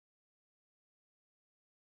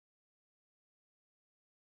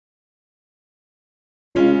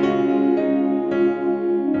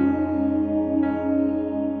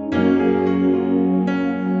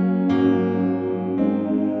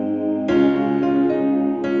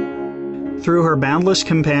Through her boundless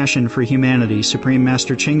compassion for humanity, Supreme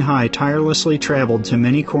Master Ching Hai tirelessly traveled to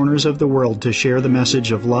many corners of the world to share the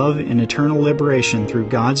message of love and eternal liberation through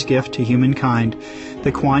God's gift to humankind,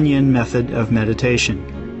 the Kuan Yin method of meditation.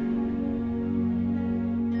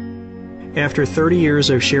 After 30 years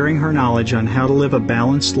of sharing her knowledge on how to live a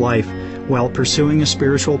balanced life while pursuing a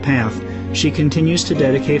spiritual path, she continues to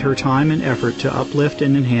dedicate her time and effort to uplift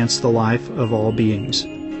and enhance the life of all beings.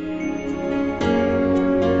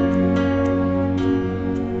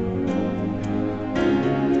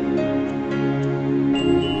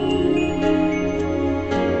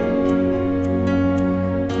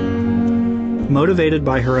 Motivated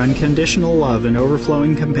by her unconditional love and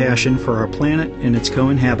overflowing compassion for our planet and its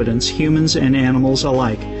co-inhabitants, humans and animals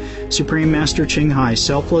alike, Supreme Master Ching Hai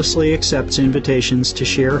selflessly accepts invitations to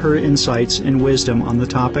share her insights and wisdom on the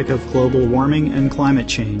topic of global warming and climate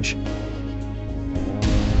change.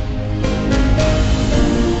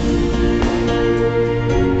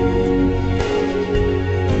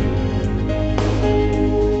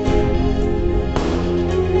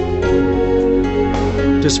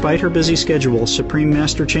 Despite her busy schedule, Supreme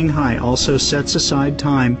Master Ching Hai also sets aside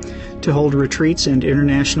time to hold retreats and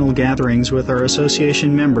international gatherings with our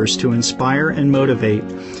association members to inspire and motivate,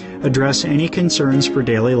 address any concerns for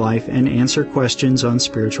daily life, and answer questions on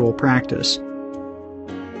spiritual practice.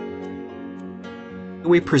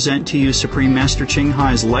 We present to you Supreme Master Ching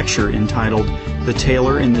Hai's lecture entitled The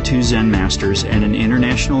Tailor and the Two Zen Masters at an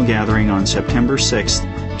international gathering on September 6,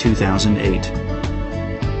 2008.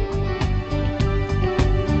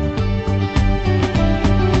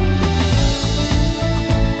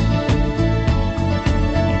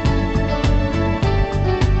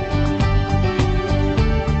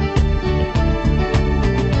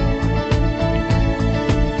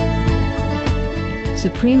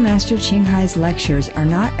 Supreme Master Ching Hai's lectures are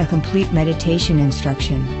not a complete meditation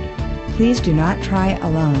instruction. Please do not try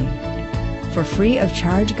alone. For free of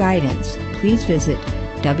charge guidance, please visit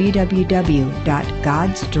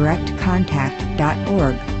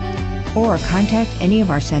www.godsdirectcontact.org or contact any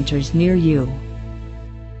of our centers near you.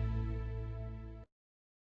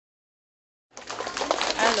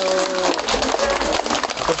 Hello.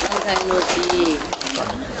 Long time no see.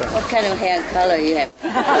 What kind of hair color you have?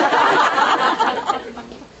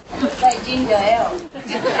 Like ginger ale.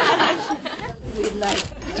 We like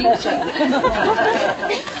ginger.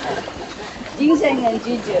 Ginseng and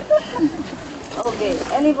ginger. Okay.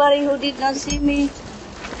 Anybody who did not see me?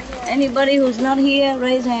 Anybody who's not here,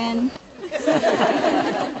 raise hand.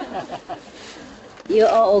 You're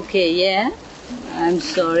all okay, yeah? I'm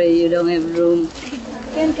sorry you don't have room. You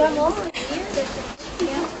can come over here.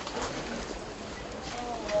 Yeah.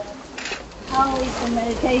 How is the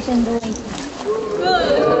meditation doing?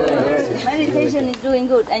 Good. Meditation is doing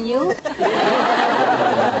good. And you?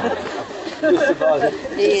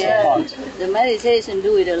 The meditation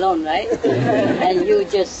do it alone, right? And you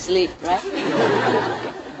just sleep, right?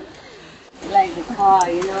 Like the car,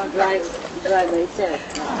 drive by itself.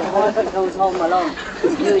 The horse goes home alone.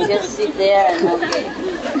 You just sit there and okay,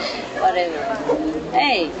 whatever.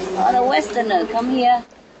 Hey, on a Westerner, come here.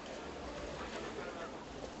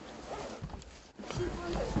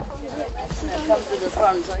 Come to the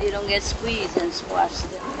front so you don't get squeezed and squashed.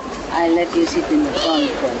 I let you sit in the front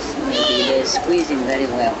because maybe they're squeezing very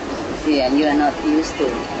well. See, and you are not used to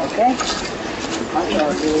it, okay?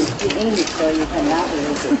 Also, you speak English so you can laugh a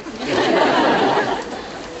little bit.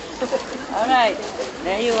 All right,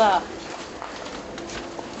 there you are.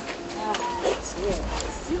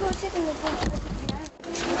 You go sit in the front.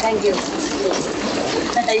 Thank you.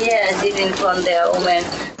 Yeah, sit in front there, old man.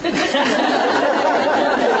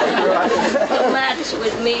 Match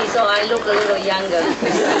with me so I look a little younger.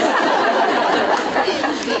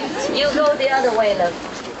 You go the other way, love.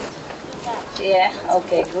 Yeah,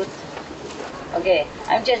 okay, good. Okay,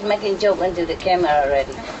 I'm just making joke into the camera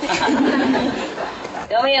already.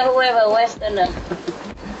 Come here, whoever, Westerner.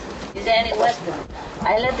 Is there any Western?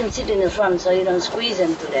 I let them sit in the front so you don't squeeze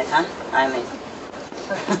them to death, huh? I mean,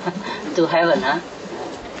 to heaven, huh?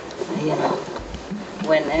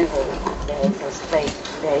 Whenever there is a space,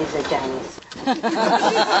 there is a Chinese.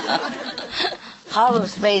 Half of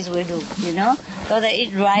space we do, So they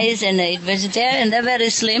eat rice and they eat vegetarian, they're very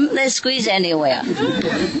slim, they squeeze anywhere.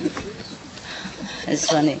 It's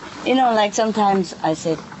funny. Like sometimes I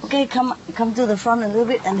said, okay, come to the front a little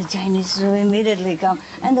bit, and the Chinese will immediately come.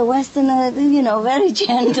 And the Westerner, very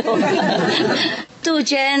gentle. Too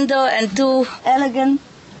gentle and too elegant.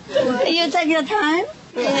 You take your time?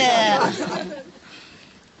 Yeah.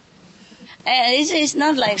 And it's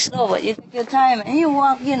not like slow, but you take your time and you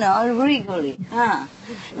walk, regally. Why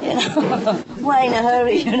in a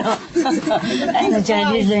hurry, And the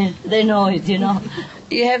Chinese, they know it,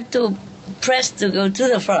 You have to press to go to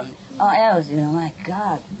the front. Or else, my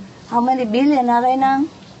God. How many billion are they now?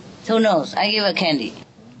 Who knows? I give a candy.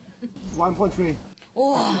 1.3.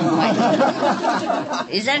 Oh, my God.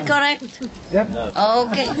 Is that correct? Yep.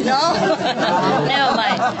 Okay. No? Never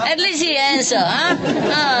mind. At least he answer,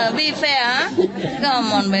 huh? Be fair, huh?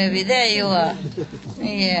 Come on, baby. There you are.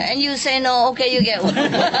 Yeah. And you say no, okay, you get one.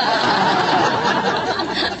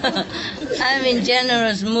 I'm in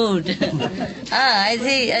generous mood. I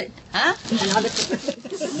see.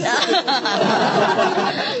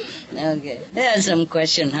 Okay. There's some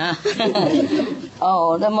question, huh?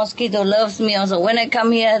 Oh, the mosquito loves me also. When I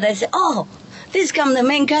come here, they say, oh, this come the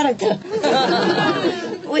main character.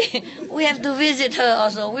 We have to visit her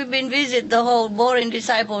also. We've been visit the whole boring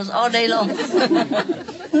disciples all day long.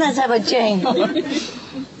 Let's have a change.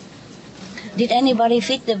 Did anybody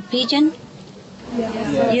feed the pigeon?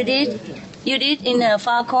 Yeah. You did? You did in the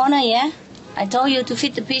far corner, yeah? I told you to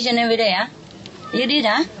feed the pigeon every day, huh? You did,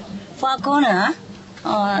 huh? Far corner, huh?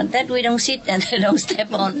 Oh, that we don't sit and they don't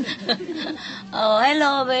step on. Oh,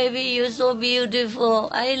 hello, baby. You're so beautiful.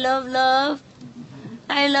 I love love.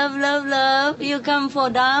 I love love love. You come for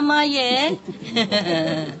Dharma, yeah?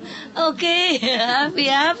 Okay.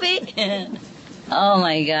 Happy. Oh,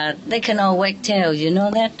 my God. They can all wag tails. You know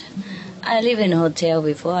that? I live in a hotel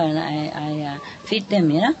before and I feed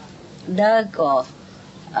them, duck or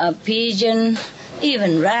a pigeon,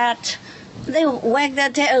 even rat. They wag their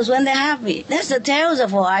tails when they're happy. That's the tails are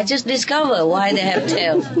for. I just discovered why they have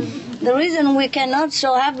tails. The reason we cannot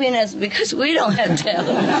show happiness because we don't have tails.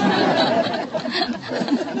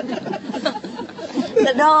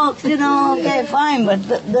 The dogs, okay, fine, but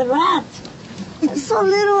the rat, it's so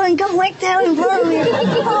little and come wag tail in front of me.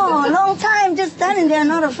 Oh, long time just standing there,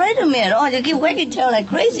 not afraid of me at all. You keep wagging tail like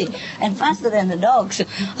crazy and faster than the dogs.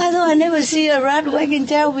 I thought I never see a rat wagging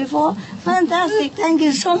tail before. Fantastic, thank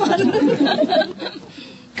you so much.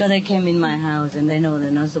 Because they came in my house and they know they're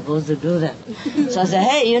not supposed to do that. So I said,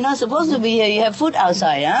 hey, you're not supposed to be here. You have food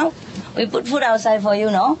outside, huh? We put food outside for you,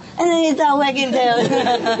 no? And then he started wagging tail.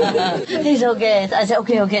 It's okay. I said,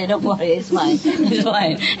 okay, don't worry. It's fine. It's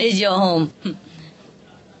fine. It's your home.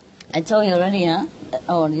 I told you already, huh?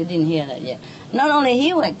 Oh, you didn't hear that yet. Not only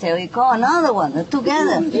he wagged tail, he called another one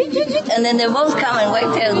together. And then they both come and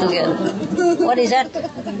wag tail together. What is that?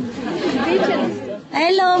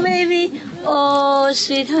 Hello, baby. Oh,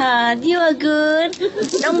 sweetheart, you are good.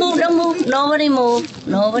 Don't move. Nobody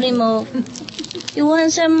move. You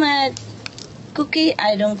want some cookie?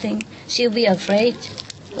 I don't think. She'll be afraid.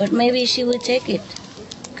 But maybe she will take it.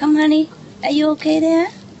 Come, honey. Are you okay there?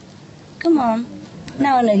 Come on.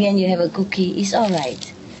 Now and again you have a cookie. It's all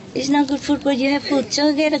right. It's not good food, but you have food.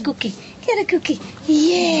 So get a cookie. Get a cookie.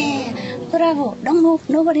 Yeah. Bravo. Don't move.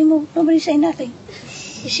 Nobody move. Nobody say nothing.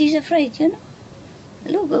 She's afraid,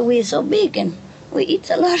 Look, we're so big and we eat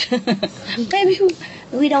a lot. Maybe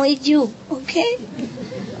we don't eat you, okay?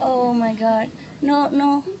 Oh, my God.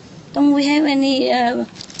 No. Don't we have any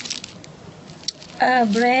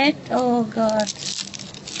bread? Oh, God.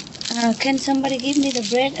 Can somebody give me the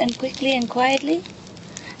bread and quickly and quietly?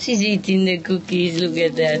 She's eating the cookies. Look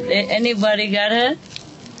at that. Anybody got her?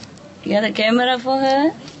 You got a camera for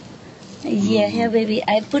her? Yeah, here, baby.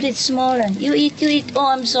 I put it smaller. You eat. Oh,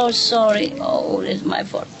 I'm so sorry. Oh, it's my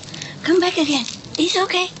fault. Come back again. It's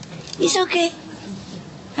okay.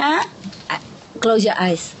 Huh? Close your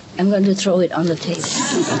eyes. I'm going to throw it on the table.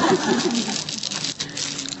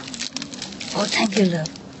 Oh, thank you, love.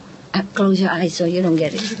 Close your eyes so you don't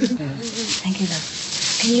get it. Thank you, love.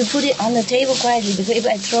 Can you put it on the table quietly? Because if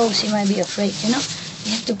I throw, she might be afraid, You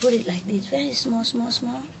have to put it like this. Very small.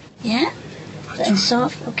 Yeah? And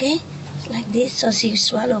soft, okay? Like this, so she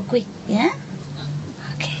swallow quick, yeah?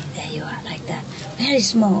 Okay, there you are, like that. Very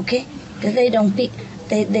small, okay? Because they don't pick,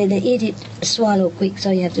 they eat it, swallow quick,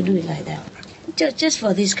 so you have to do it like that. Just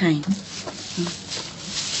for this kind.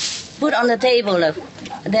 Put on the table, love.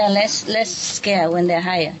 They're less scared when they're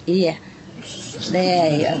higher. Yeah.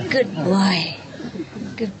 There you are.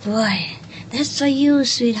 Good boy. That's for you,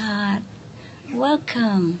 sweetheart.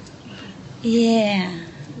 Welcome. Yeah.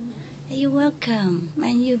 You're welcome,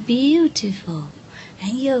 and you're beautiful,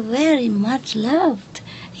 and you're very much loved.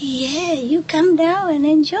 Yeah, you come down and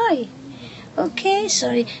enjoy. Okay,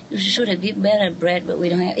 sorry, you should have given better bread, but we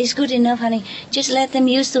don't have. It's good enough, honey. Just let them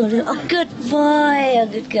used to it. Oh, good boy, a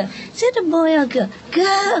good girl. Is it a boy or girl?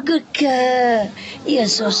 Girl, good girl. You're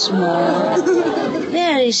so smart.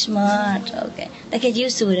 Very smart. Okay, they get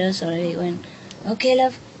used to it us already. Okay,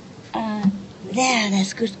 love. There,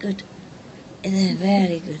 that's good, good.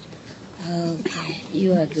 Very good. Okay,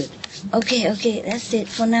 you are good. Okay, that's it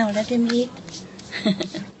for now. Let him eat.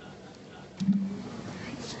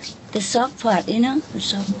 The soft part, the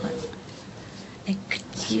soft part.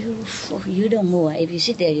 You don't move. If you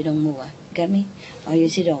sit there, you don't move. Got me? Or you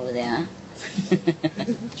sit over there, huh?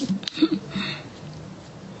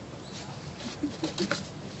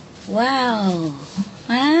 Wow.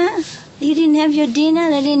 Huh? You didn't have your dinner?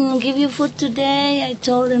 They didn't give you food today? I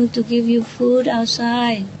told them to give you food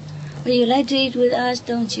outside. But you like to eat with us,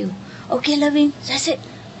 don't you? Okay, loving. That's it.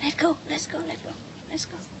 Let's go.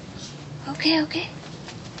 Okay.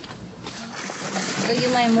 So you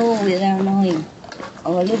might move without knowing.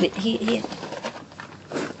 Oh, a little bit. Here.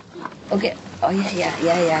 Okay. Oh,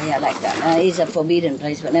 yeah, like that. It's a forbidden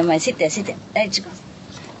place, but never mind. Sit there. Let's go.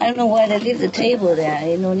 I don't know why they leave the table there.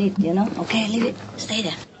 There's no need, Okay, leave it. Stay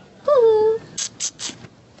there. Ooh.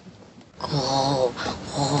 Oh.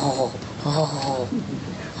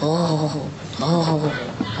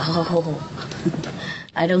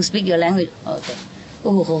 I don't speak your language. Okay.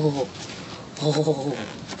 Oh.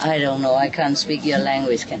 I don't know. I can't speak your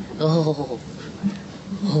language. Oh,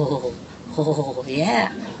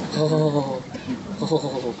 yeah. Oh.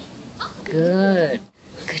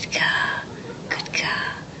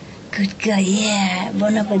 Good girl, yeah.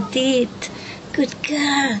 Bon appetit. Good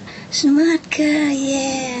girl. Smart girl,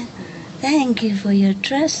 yeah. Thank you for your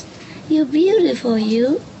trust. You're beautiful,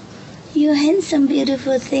 you. You're handsome,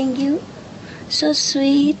 beautiful thing, you. So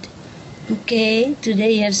sweet. Okay,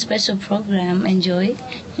 today you have special program. Enjoy.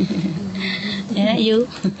 Yeah, you.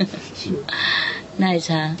 Nice,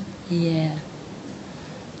 huh? Yeah.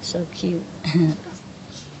 So cute.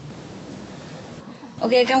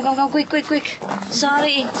 Okay, come, quick.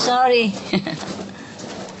 Sorry.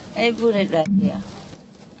 I put it right here.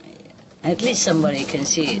 At least somebody can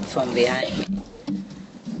see it from behind me.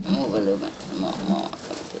 Move a little bit more.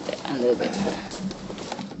 A little bit.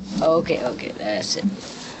 Okay, that's it.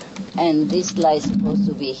 And this light's supposed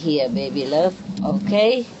to be here, baby love.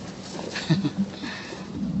 Okay?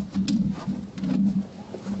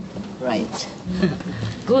 Right.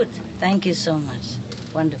 Good. Thank you so much.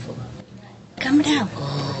 Wonderful. Come down.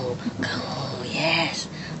 Oh, yes.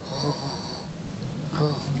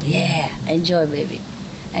 Oh, yeah. Enjoy, baby.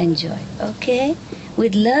 Enjoy. Okay?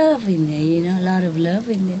 With love in there, a lot of love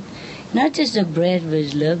in there. Not just the bread,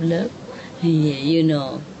 but love. Yeah, you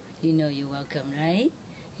know you're welcome, right?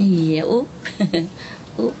 Yeah,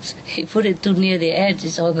 oops. He put it too near the edge,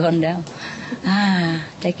 it's all gone down.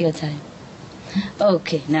 Take your time.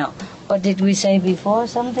 Okay, now, what did we say before?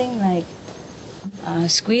 Something like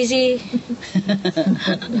squeezy?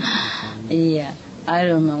 Yeah, I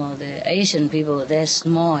don't know. The Asian people, they're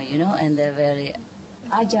small, and they're very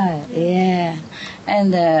agile, yeah.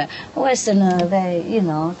 And the Westerner, they,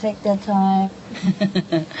 take their time.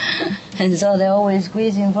 And so they always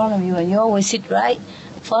squeeze in front of you, and you always sit right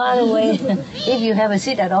far away, if you have a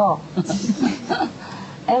seat at all.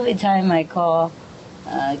 Every time I come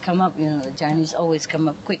up, the Chinese always come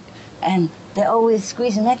up quick, and they always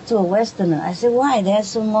squeeze next to a Westerner. I say, why? There's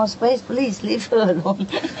some more space. Please leave her alone.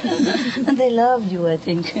 And they love you, I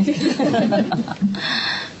think.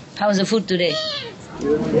 How's the food today?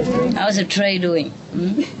 How's the tray doing?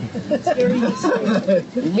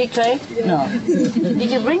 Big tray? No.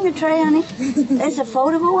 Did you bring the tray, honey? That's a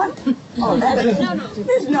foldable one? Oh,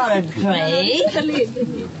 that's not a tray. It's a lid.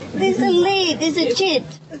 It's a lid. It's a chit.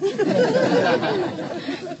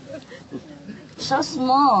 So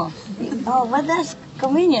small. Oh, but that's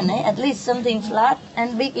convenient, eh? At least something flat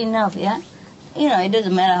and big enough, yeah? It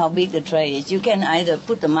doesn't matter how big the tray is. You can either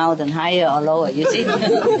put the mountain higher or lower, you see?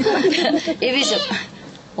 If it's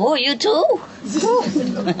oh, you too?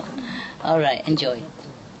 All right, enjoy.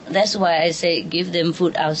 That's why I say give them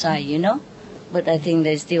food outside, But I think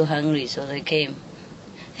they're still hungry, so they came.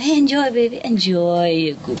 Hey, enjoy, baby.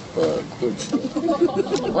 Enjoy. Good bird,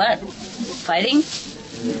 What? Fighting?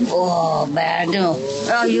 Oh, bad. No.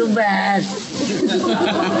 Oh, you bad.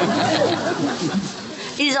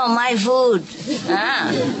 It's on my food.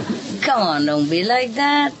 Come on, don't be like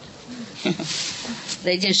that.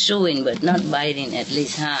 They're just chewing, but not biting at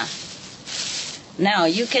least, huh? Now,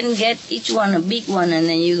 you can get each one a big one, and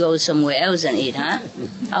then you go somewhere else and eat, huh?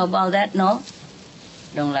 How about that, no?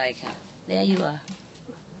 Don't like her. There you are.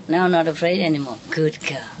 Now not afraid anymore. Good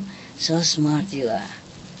girl. So smart you are.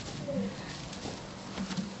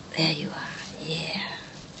 There you are. Yeah.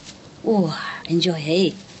 Oh, enjoy,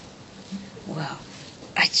 hey. Wow.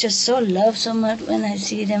 I just love so much when I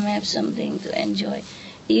see them have something to enjoy.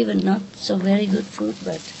 Even not so very good food,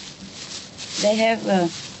 but they have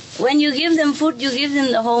When you give them food, you give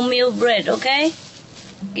them the wholemeal bread, okay?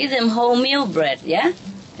 Give them wholemeal bread, yeah?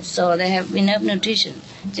 So they have enough nutrition.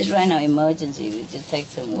 Just right now, emergency, we just take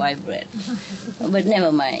some white bread. But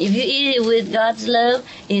never mind. If you eat it with God's love,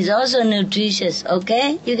 it's also nutritious,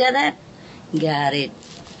 okay? You got that? Got it.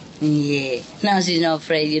 Yeah. Now she's not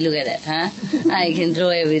afraid. You look at that, huh? I can throw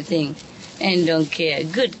everything and don't care.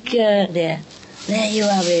 Good girl there. There you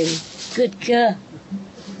are, baby. Good girl.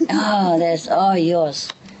 Oh, that's all yours.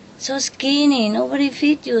 So skinny. Nobody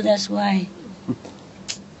feed you, that's why.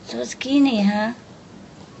 So skinny, huh?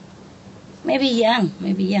 Maybe young,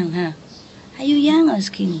 huh? Are you young or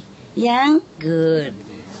skinny? Young? Good.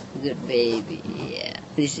 Good baby, yeah.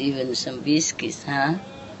 There's even some biscuits, huh?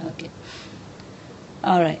 Okay.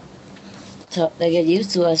 All right. So they get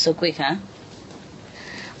used to us so quick, huh?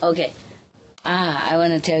 Okay. I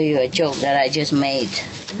want to tell you a joke that I just made.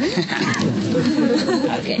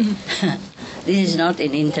 Okay. This is not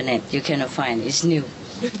in internet. You cannot find. It's new.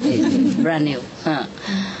 It's brand new. Huh?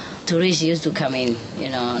 Tourists used to come in,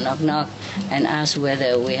 knock, knock, and ask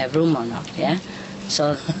whether we have room or not, yeah?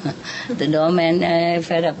 So the doorman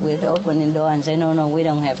fed up with opening door and said, no, we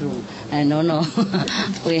don't have room. And no,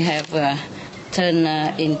 we have turned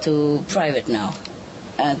into private now.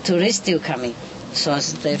 Tourists still coming. So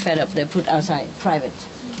they fed up, they put outside, private.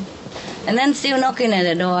 And then still knocking at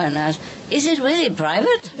the door and ask, is it really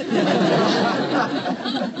private?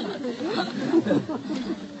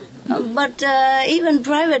 But even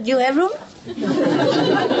private, you have room?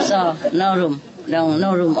 So, no room.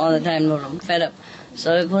 No room all the time, no room. Fed up.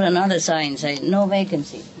 So we put another sign saying, no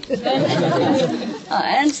vacancy.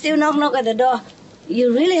 And still knock at the door.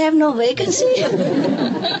 You really have no vacancy?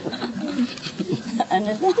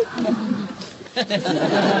 Understand?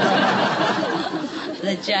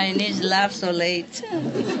 The Chinese laugh so late.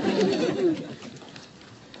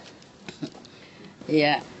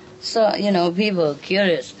 Yeah. So, people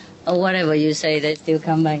curious. Or whatever you say, they still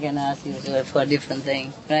come back and ask you for a different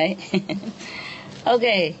thing, right?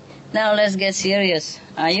 Okay, now let's get serious.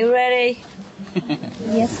 Are you ready?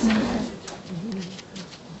 Yes,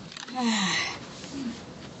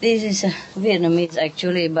 This is Vietnamese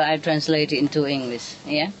actually, but I translate it into English,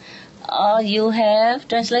 yeah? You have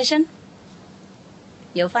translation?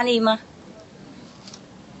 Dấu phát im à?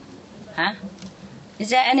 Hả? Is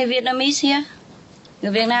there any Vietnamese here?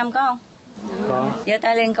 Người Việt Nam có không? Có. Giơ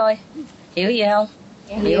tay lên coi. Hiểu gì không?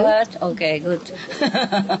 Hiểu hết. Okay, good.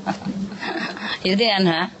 Hiểu tiếng Anh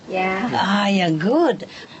hả? Yeah. Yeah, good.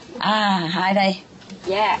 Ai đây?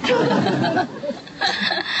 Yeah.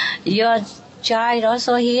 Your child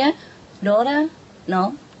also here? Daughter?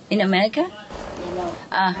 No? In America? No.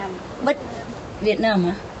 But Vietnam,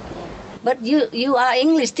 huh? But you are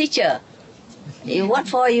English teacher. What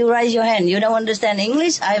for you raise your hand? You don't understand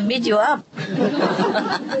English? I beat you up.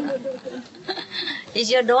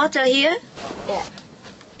 Is your daughter here? Yeah.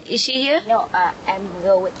 Is she here? No, I'm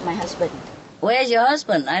go with my husband. Where's your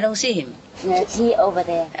husband? I don't see him. He over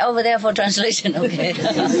there. Over there for translation, okay.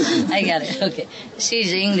 I got it, okay.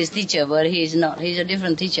 She's an English teacher, but he's not. He's a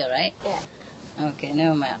different teacher, right? Yeah. Okay,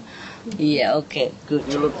 never mind. Yeah, okay,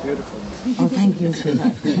 good. You look beautiful. Oh, thank you,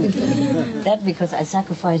 sweetheart. That's because I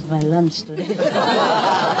sacrificed my lunch today.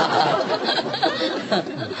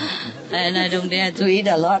 And I don't dare to eat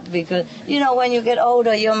a lot because, when you get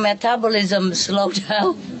older, your metabolism slows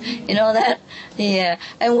down. You know that? Yeah.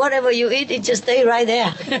 And whatever you eat, it just stays right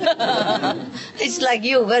there. It's like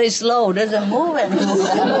you, very slow, doesn't move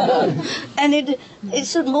anymore. And it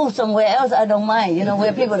should move somewhere else, I don't mind,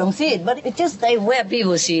 where people don't see it. But it just stays where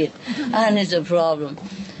people see it. And it's a problem.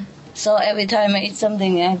 So every time I eat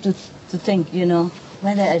something, I have to think,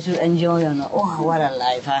 whether I should enjoy or not. Oh, what a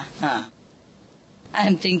life, huh?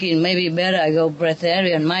 I'm thinking maybe better I go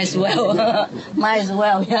breatharian, might as well. Might as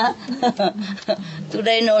well, yeah?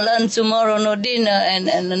 Today no lunch, tomorrow no dinner,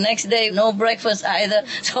 and the next day no breakfast either.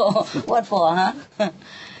 So what for, huh?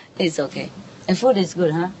 It's okay. And food is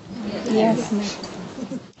good, huh? Yes.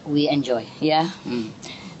 We enjoy, yeah?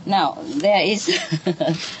 Now, there is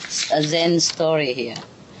a Zen story here.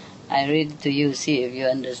 I read to you, see if you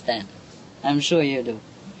understand. I'm sure you do.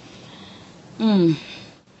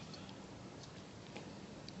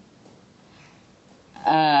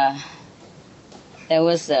 There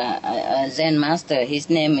was a Zen master. His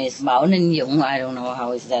name is Bảo Ninh Dũng. I don't know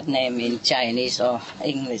how is that name in Chinese or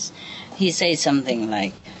English. He said something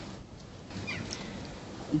like,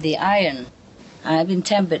 the iron has been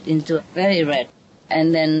tempered into very red,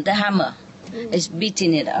 and then the hammer is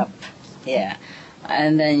beating it up. Yeah.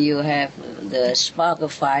 And then you have the spark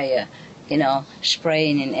of fire,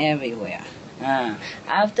 spraying in everywhere.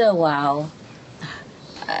 After a while,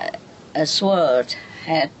 a sword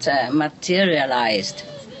had materialized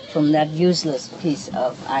from that useless piece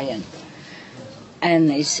of iron.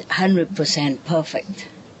 And it's 100% perfect.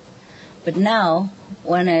 But now,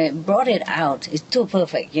 when I brought it out, it's too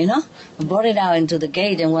perfect, you know? I brought it out into the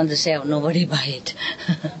gate and want to sell, nobody buy it.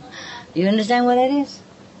 You understand what it is?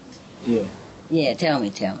 Yeah. Yeah, tell me,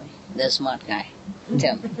 the smart guy.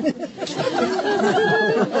 Tell me.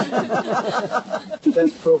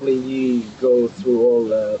 Then probably you go through all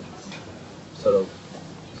the sort of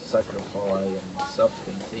sacrifice and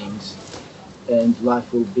suffering things, and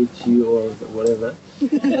life will beat you or whatever,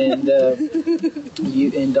 and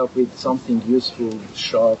you end up with something useful,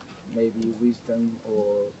 sharp, maybe wisdom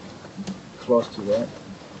or close to that.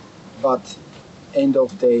 But end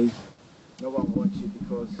of day, no one wants you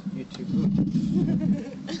because you're too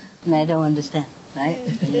good. And I don't understand, right?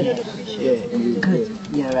 Yeah. Yeah, you're Good.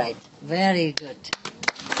 You're right. Very good.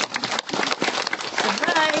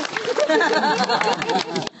 Surprise!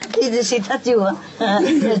 She touched you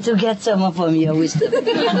to get some from your wisdom.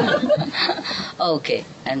 Okay,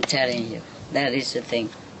 I'm telling you, that is the thing.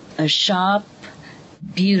 A sharp,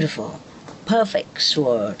 beautiful, perfect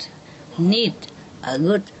sword need a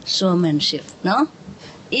good swordsmanship, no?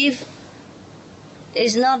 If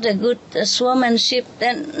it's not a good swordsmanship,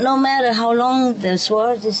 then no matter how long the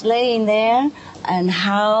sword is laying there and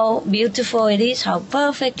how beautiful it is, how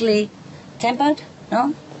perfectly tempered,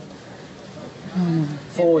 no?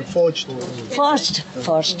 Forged.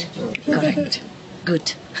 Forged. Correct.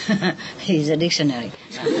 Good. He's a dictionary.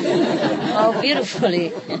 How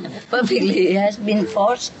beautifully, perfectly it has been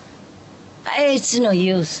forged. It's no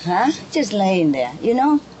use, huh? Just laying there, you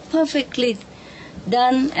know? Perfectly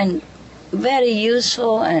done and very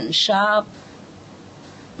useful and sharp,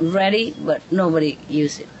 ready, but nobody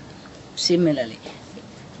use it. Similarly,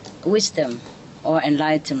 wisdom or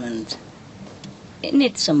enlightenment, it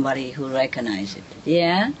needs somebody who recognizes it,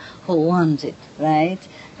 yeah, who wants it, right,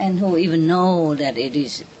 and who even know that it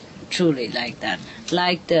is truly like that.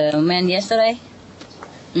 Like the man yesterday,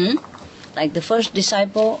 like the first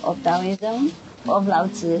disciple of Taoism, of Lao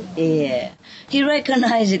Tzu, yeah. He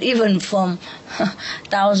recognized it even from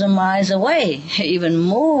 1,000 miles away. He even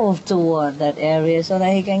moved toward that area so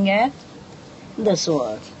that he can get the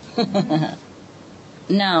sword.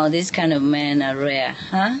 Now, these kind of men are rare,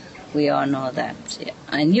 huh? We all know that. Yeah.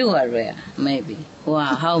 And you are rare, maybe.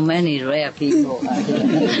 Wow, how many rare people are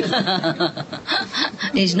there?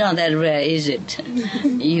 It's not that rare, is it?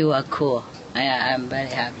 You are cool. I'm very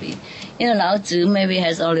happy. You know, Lao Tzu maybe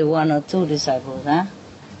has only 1 or 2 disciples, huh?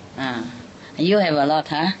 You have a lot,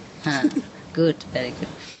 huh? Good, very good.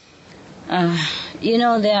 You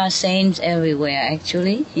know, there are saints everywhere,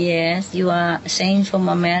 actually. Yes, you are saints from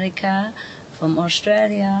America, from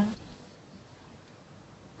Australia.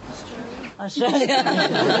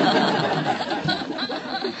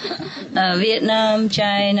 Vietnam,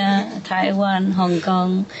 China, Taiwan, Hong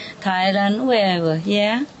Kong, Thailand, wherever,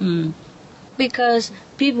 yeah? Because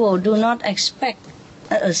people do not expect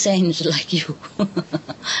a saint like you.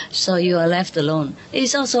 So you are left alone.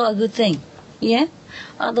 It's also a good thing, yeah?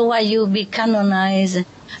 Otherwise you'll be canonized.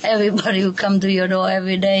 Everybody who come to your door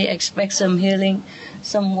every day expects some healing,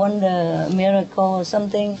 some wonder, miracle or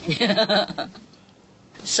something.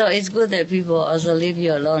 So it's good that people also leave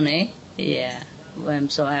you alone, eh? Yeah, well, I'm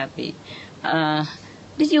so happy.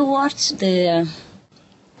 Did you watch the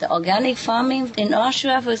organic farming in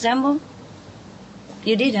Austria, for example?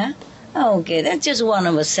 You did, huh? Oh, okay, that's just one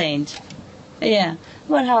of a saint. Yeah,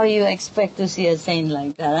 but how you expect to see a saint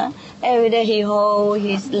like that, huh? Every day he hoe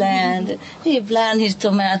his land, he plant his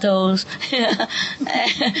tomatoes,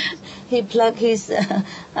 he pluck his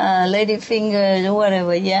lady fingers or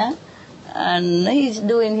whatever, yeah? And he's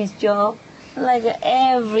doing his job like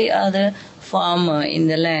every other farmer in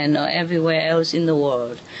the land or everywhere else in the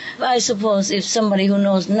world. But I suppose if somebody who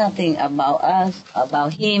knows nothing about us,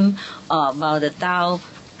 about him, or about the Tao,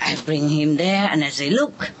 I bring him there and I say,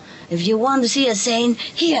 look, if you want to see a saint,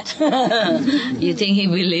 here. You think he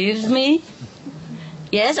believes me?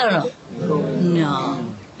 Yes or no?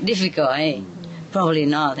 No. Difficult, eh? Probably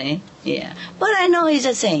not, eh? Yeah. But I know he's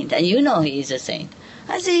a saint, and you know he is a saint.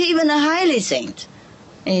 I say even a highly saint.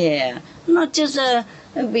 Yeah. Not just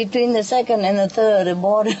between the second and the third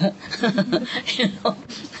border. You know,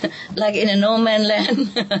 like in a no man's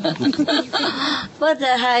land. But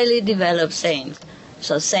a highly developed saint.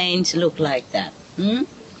 So saints look like that.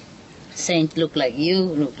 Saints look like you,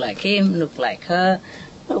 look like him, look like her,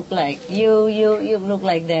 look like you look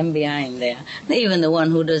like them behind there. Even the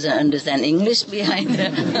one who doesn't understand English behind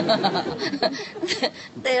there.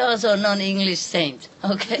 They also non-English saints,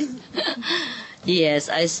 okay? Yes,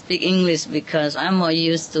 I speak English because I'm more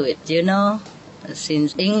used to it, you know?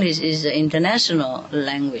 Since English is an international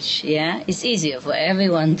language, yeah, it's easier for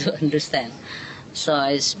everyone to understand. So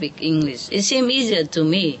I speak English. It seems easier to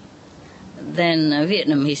me than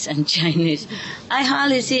Vietnamese and Chinese. I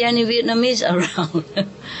hardly see any Vietnamese around.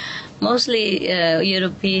 Mostly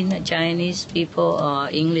European, Chinese people or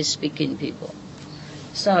English-speaking people.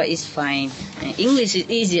 So it's fine. English is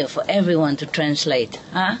easier for everyone to translate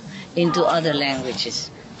into other languages.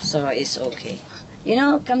 So it's okay. You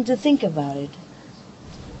know, come to think about it,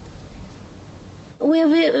 we're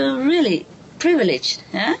really privileged,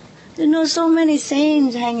 huh? To know so many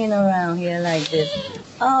saints hanging around here like this.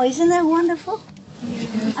 Oh, isn't that wonderful?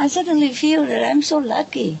 I suddenly feel that I'm so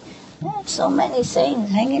lucky. So many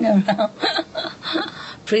saints hanging around,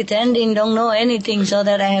 pretending don't know anything so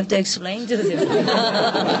that I have to explain to them.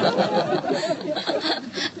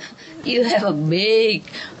 You have a big,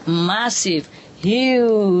 massive,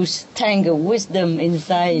 huge tank of wisdom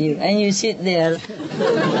inside you, and you sit there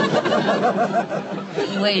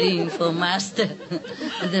waiting for Master,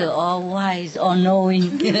 the all-wise,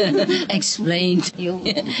 all-knowing, explain to you.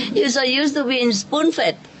 You're so used to being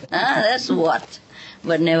spoon-fed. That's what.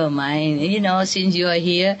 But never mind. You know, since you are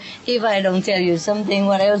here, if I don't tell you something,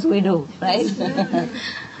 what else we do, right?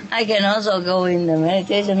 I can also go in the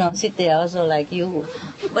meditation or sit there also like you.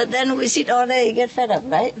 But then we sit all day, get fed up,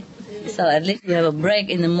 right? So at least we have a break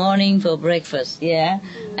in the morning for breakfast, yeah?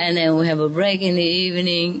 And then we have a break in the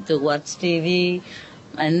evening to watch TV.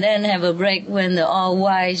 And then have a break when the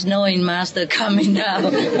all-wise, knowing Master coming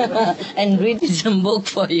down and reading some book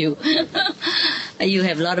for you. You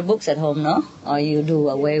have a lot of books at home, no? Or you do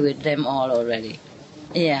away with them all already?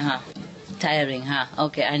 Yeah, huh? Tiring, huh?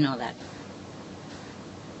 Okay, I know that.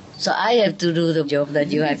 So I have to do the job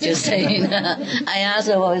that you have just said. I asked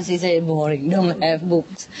her what she said, boring, don't have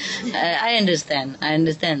books. I understand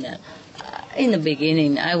that. In the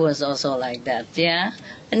beginning, I was also like that, yeah?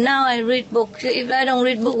 And now I read books. If I don't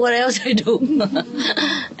read books, what else I do?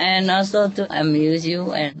 And also to amuse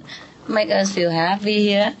you and make us feel happy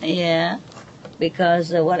here, yeah?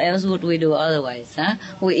 Because what else would we do otherwise, huh?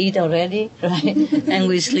 We eat already, right? And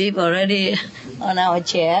we sleep already on our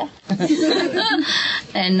chair.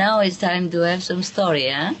 And now it's time to have some story,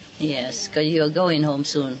 huh? Yes, because you're going home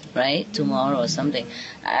soon, right? Tomorrow or something.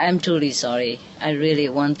 I'm truly sorry. I really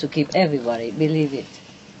want to keep everybody, believe it.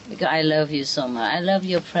 Because I love you so much. I love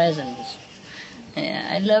your presence. Yeah,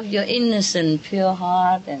 I love your innocent, pure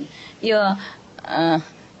heart and your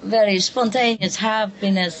very spontaneous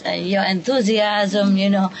happiness and your enthusiasm, you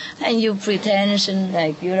know, and your pretension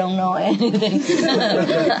like you don't know anything.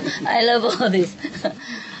 I love all this.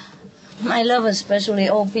 I love especially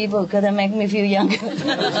old people because they make me feel younger.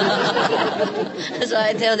 So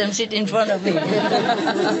I tell them, sit in front of me.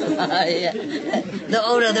 Yeah. The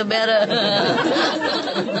older the better.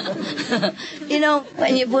 You know,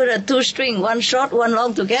 when you put a two string, one short, one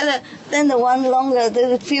long together, then the one longer,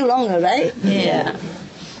 they feel longer, right? Yeah.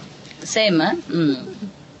 Same, huh?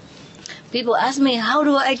 People ask me, how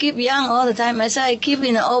do I keep young all the time? I say, I keep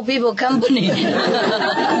in old people company.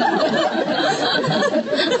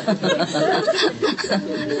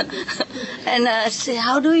 And I say,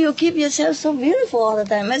 how do you keep yourself so beautiful all the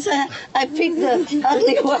time? I say, I pick the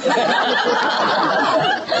ugly one.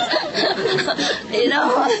 You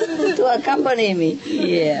know, to accompany me.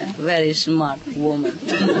 Yeah, very smart woman.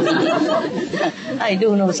 I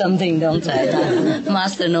do know something, don't I?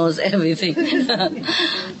 Master knows everything.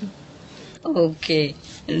 Okay,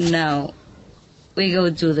 now we go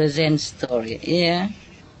to the Zen story, yeah?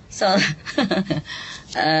 So,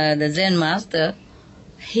 the Zen master,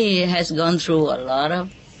 he has gone through a lot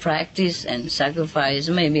of practice and sacrifice,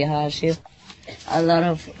 maybe hardship, a lot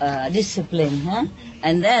of discipline, huh?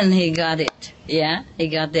 And then he got it, yeah? He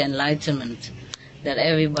got the enlightenment that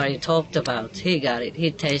everybody talked about. He got it, he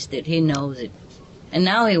tasted it, he knows it. And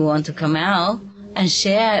now he wants to come out and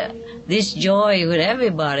share this joy with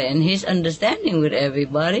everybody and his understanding with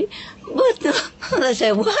everybody. But I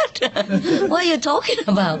say, what? What are you talking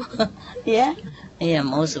about? Yeah? Yeah,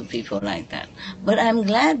 most of people like that. But I'm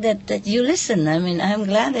glad that you listen. I mean, I'm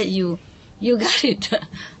glad that you got it.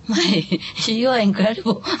 You are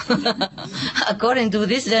incredible. According to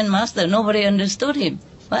this Zen master, nobody understood him.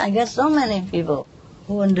 But I got so many people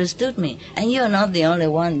who understood me. And you're not the only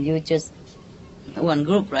one. You're just one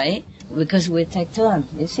group, right? Because we take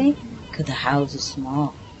turns, you see? Because the house is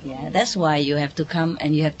small. Yeah, that's why you have to come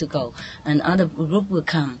and you have to go. And other group will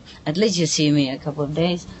come. At least you see me a couple of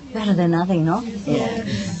days. Better than nothing, no? Yeah.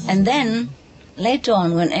 And then, later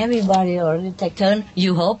on, when everybody already take turn,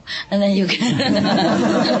 you hope, and then you can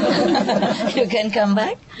you can come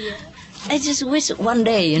back. Yeah. I just wish one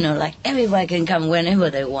day, you know, like everybody can come whenever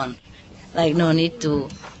they want. Like no need to.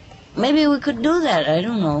 Maybe we could do that. I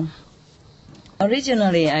don't know.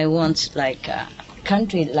 Originally, I want like a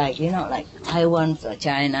country like like Taiwan or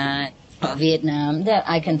China or Vietnam. That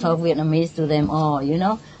I can talk Vietnamese to them all,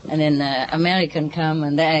 and then American come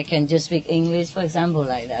and then I can just speak English, for example,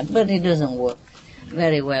 like that. But it doesn't work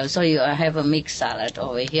very well. So you have a mixed salad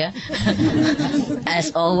over here,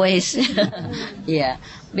 as always. Yeah,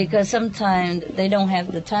 because sometimes they don't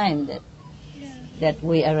have the time that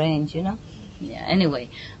we arrange, Yeah. Anyway,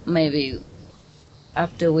 maybe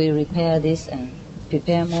after we repair this and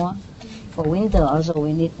prepare more for winter, also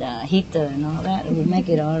we need a heater and all that. We make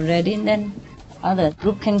it all ready, and then other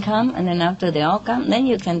group can come, and then after they all come, then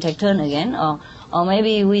you can take turn again, or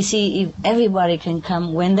maybe we see if everybody can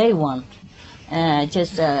come when they want.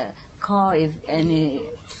 Just call if any.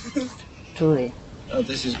 Truly. Oh,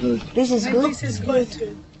 this is good. This is good. This is both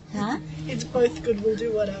good. Huh? It's both good. We'll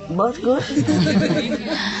do whatever. Both good.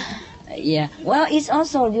 Yeah. Well, it's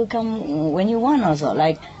also you come when you want. Also,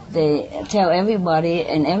 like they tell everybody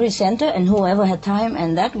in every center, and whoever had time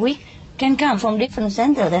and that week can come from different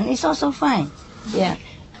center. Then it's also fine. Yeah.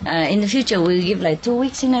 In the future, we'll give like 2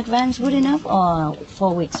 weeks in advance. Good enough, or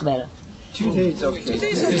 4 weeks better? 2 days, okay. 2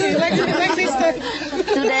 days, okay. Like this.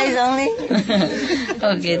 2 days only?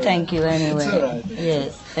 Okay, thank you anyway. It's all right.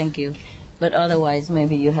 Yes, thank you. But otherwise,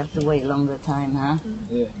 maybe you have to wait longer time, huh?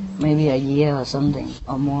 Yeah. Maybe a year or something,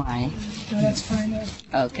 or more, eh? No, that's fine. Yeah.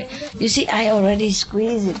 Okay. You see, I already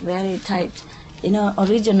squeeze it very tight.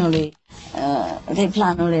 Originally, they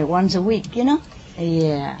plan only once a week,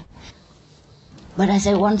 Yeah. But I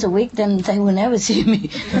say once a week, then they will never see me.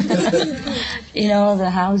 The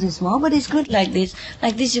house is small, but it's good like this.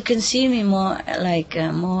 Like this, you can see me more,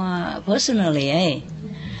 more personally, eh?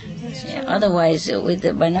 Yeah, otherwise, with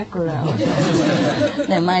the binocular,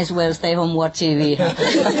 they might as well stay home watch TV.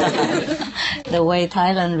 The way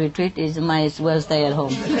Thailand retreat is, might as well stay at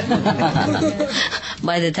home.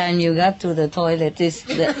 By the time you got to the toilet, the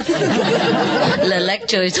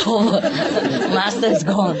lecture is over. Master is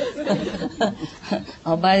gone.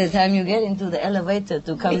 Or by the time you get into the elevator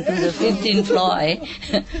to come to the 15th floor,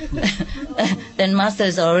 then Master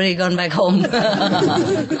is already gone back home.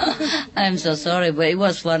 I'm so sorry, but it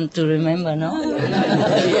was fun to remember, no?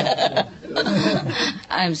 Yeah.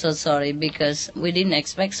 I'm so sorry because we didn't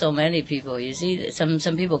expect so many people. You see, some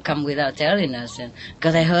people come without telling us,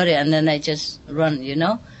 because I heard it and then I just run.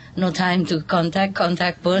 No time to contact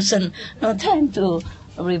person, no time to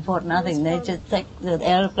report nothing. They just take the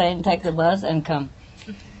airplane, take the bus, and come.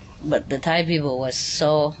 But the Thai people was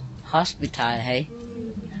so hospitable, hey?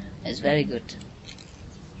 It's very good.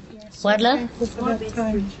 What, love?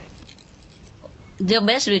 The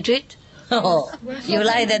best retreat? Oh, you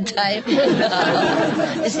like that type?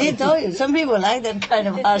 See, I told you, some people like that kind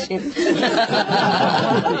of hardship.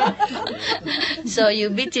 So you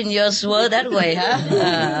beating your sword that way,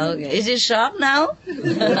 huh? Okay. Is it sharp now?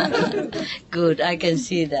 Good, I can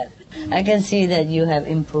see that. I can see that you have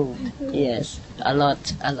improved. Yes, a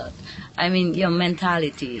lot. I mean, your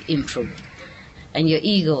mentality improved. And your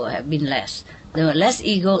ego have been less. The less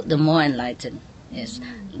ego, the more enlightened. Yes.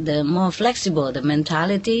 The more flexible the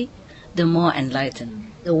mentality, the more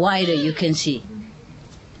enlightened, the wider you can see.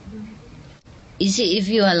 You see, if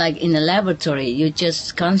you are like in a laboratory, you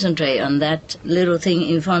just concentrate on that little thing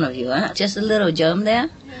in front of you, huh? Just a little germ there,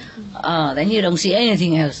 then you don't see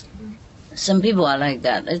anything else. Some people are like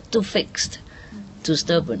that. It's too fixed, too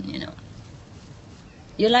stubborn,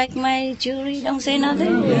 You like my jewelry? Don't say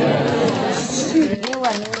nothing? Yes. New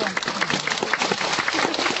one.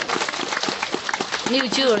 New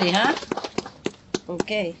jewelry, huh?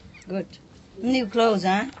 Okay. Good. New clothes,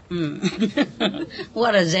 huh?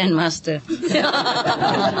 What a Zen master.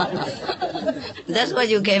 That's what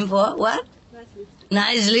you came for? What?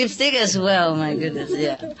 Nice lipstick as well, my goodness,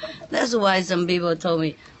 yeah. That's why some people told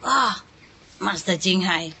me, Master Ching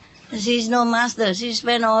Hai, she's no master. She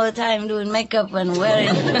spent all the time doing makeup and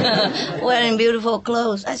wearing beautiful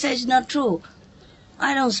clothes. I said, it's not true.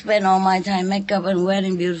 I don't spend all my time makeup and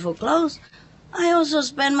wearing beautiful clothes. I also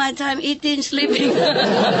spend my time eating, sleeping, or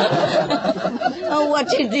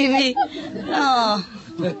watching TV. Oh,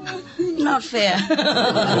 not fair.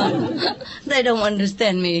 They don't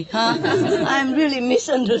understand me, huh? I'm really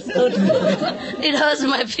misunderstood. It hurts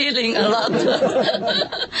my feeling a lot.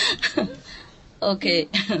 Okay.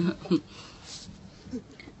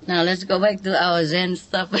 Now let's go back to our Zen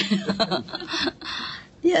stuff.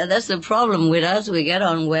 Yeah, that's the problem with us. We get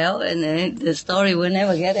on well, and the story will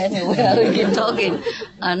never get anywhere. We keep talking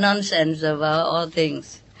nonsense about all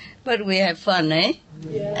things. But we have fun, eh?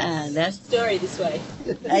 Yeah. That's Story this way.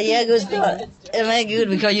 yeah, good story. Am I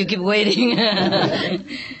good because you keep waiting?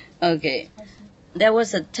 Okay. There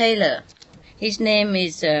was a tailor. His name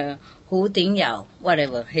is Hu Ting Yao,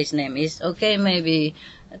 whatever his name is. Okay, maybe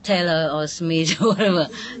tailor or smith, whatever.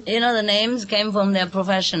 You know, the names came from their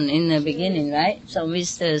profession in the beginning, right? So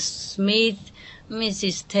Mr. Smith,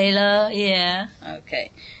 Mrs. Taylor, yeah.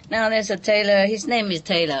 Okay. Now there's a tailor. His name is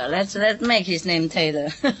Taylor. Let's make his name Taylor.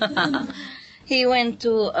 He went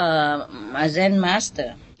to a Zen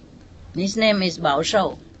master. His name is Bao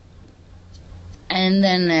Shou. And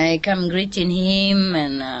then I come greeting him,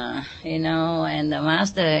 and and the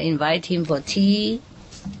master invite him for tea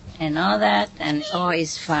and all that, and all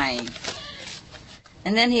is fine.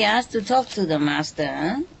 And then he asked to talk to the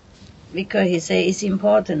master, because he said it's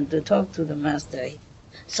important to talk to the master.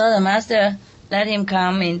 So the master let him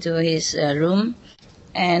come into his room,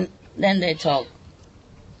 and then they talk.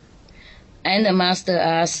 And the master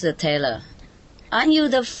asked the tailor, "Aren't you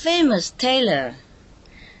the famous tailor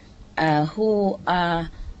who are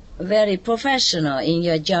very professional in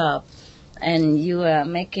your job, and you are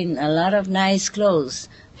making a lot of nice clothes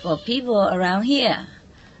for people around here?"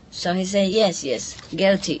 So he said, yes,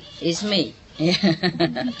 guilty, it's me.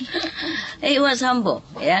 He was humble.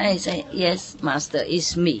 Yeah, he said, yes, master,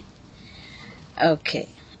 it's me. Okay.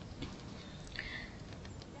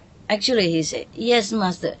 Actually, he said, yes,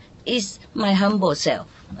 master, it's my humble self.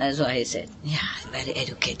 That's what he said. Yeah, very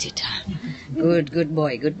educated. Good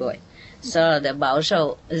boy. So the Bao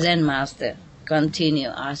Shou Zen master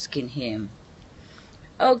continued asking him,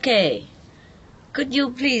 okay, could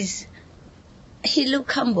you please, he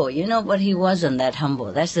looked humble, but he wasn't that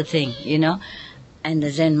humble. That's the thing, And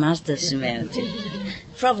the Zen master smelled it.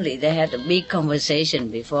 Probably they had a big conversation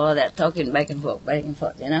before that, talking back and forth,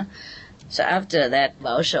 So after that,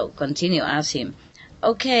 Bao Shou continued ask him,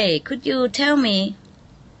 okay, could you tell me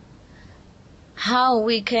how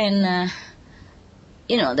we can,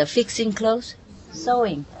 the fixing clothes,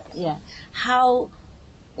 sewing, yeah, how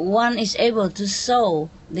one is able to sew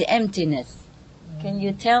the emptiness. Can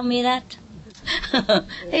you tell me that?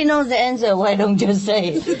 He knows the answer, why don't you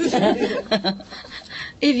say it?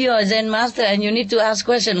 If you are a Zen master and you need to ask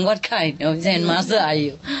question, what kind of Zen master are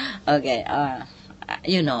you? Okay,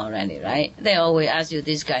 you know already, right? They always ask you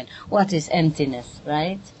this kind, what is emptiness,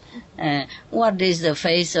 right? What is the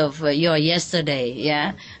face of your yesterday,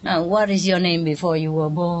 yeah? What is your name before you were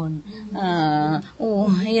born?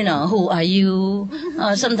 Who are you?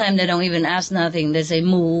 Sometimes they don't even ask nothing, they say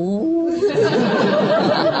moo.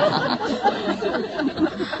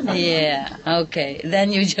 Yeah, okay,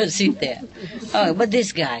 then you just sit there. Oh, but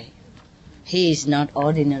this guy, he is not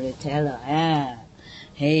ordinary tailor. Yeah.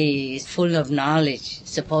 He is full of knowledge,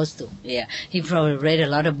 supposed to. Yeah, he probably read a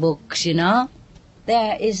lot of books,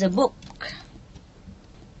 There is a book.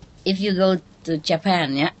 If you go to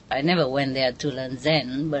Japan, yeah, I never went there to learn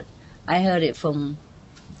Zen, but I heard it from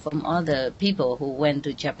other people who went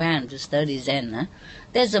to Japan to study Zen.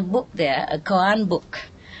 There's a book there, a koan book,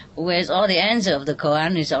 where all the answer of the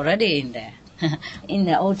koan is already in there. In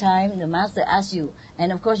the old time, the master asks you,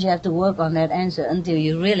 and of course you have to work on that answer until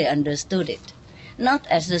you really understood it. Not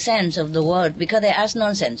as the sense of the word, because they ask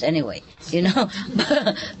nonsense anyway,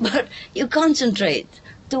 but you concentrate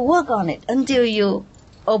to work on it until you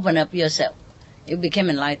open up yourself. You become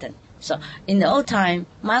enlightened. So in the old time,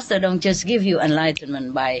 master don't just give you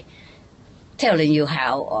enlightenment by telling you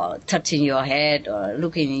how, or touching your head, or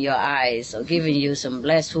looking in your eyes, or giving you some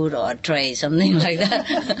blessed food or a tray, something like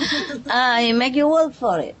that. He make you work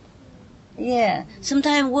for it. Yeah,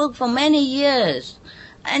 sometimes work for many years.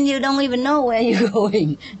 And you don't even know where you're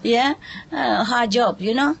going, yeah? Hard job,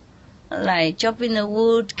 like chopping the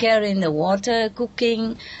wood, carrying the water,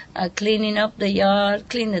 cooking, cleaning up the yard,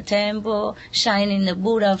 clean the temple, shining the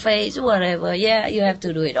Buddha face, whatever, yeah, you have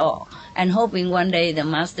to do it all. And hoping one day the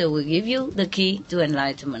master will give you the key to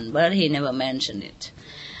enlightenment, but he never mentioned it.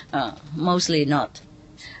 Mostly not.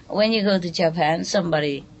 When you go to Japan,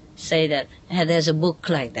 somebody say that, hey, there's a book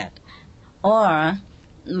like that. Or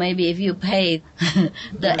maybe if you pay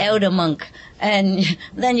the elder monk, and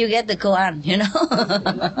then you get the koan,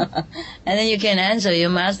 and then you can answer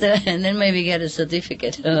your master, and then maybe get a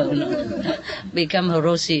certificate. Become a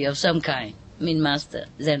Roshi of some kind, master,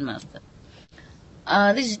 Zen master.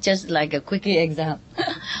 This is just like a quickie exam.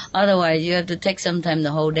 Otherwise, you have to take some time,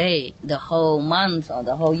 the whole day, the whole month, or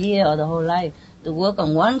the whole year, or the whole life, to work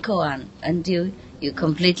on one koan until you're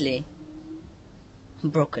completely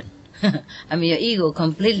broken. Your ego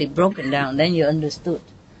completely broken down, then you understood.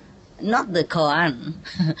 Not the koan,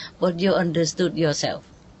 but you understood yourself.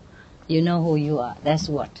 You know who you are, that's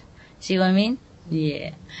what. See what I mean?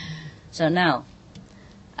 Yeah. So now,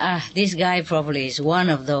 This guy probably is one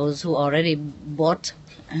of those who already bought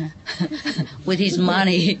with his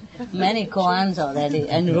money many koans already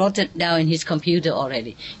and wrote it down in his computer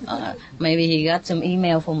already. Maybe he got some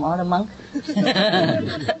email from other monk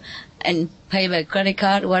and pay by credit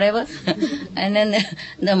card, whatever. And then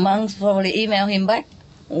the monks probably email him back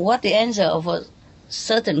what the answer of a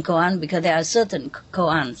certain koan, because there are certain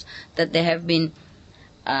koans that they have been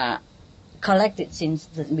collected since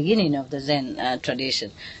the beginning of the Zen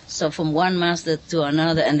tradition. So from one master to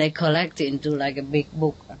another, and they collect it into like a big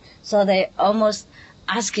book. So they almost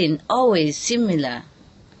asking always similar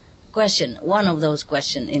question, one of those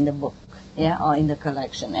questions in the book, or in the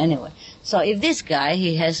collection anyway. So if this guy,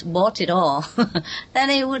 he has bought it all, then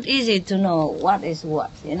it would easy to know what is what,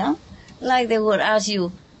 Like they would ask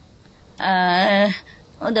you,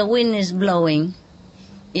 the wind is blowing.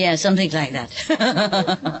 Yeah, something like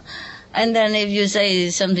that. And then if you say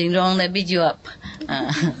something wrong, they beat you up.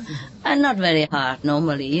 And not very hard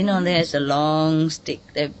normally. There's a long stick.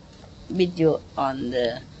 They beat you on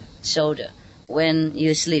the shoulder when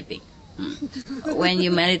you're sleeping. When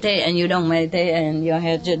you meditate and you don't meditate and your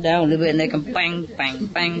head just down a little bit and they can bang, bang,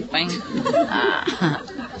 bang, bang.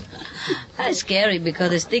 That's scary because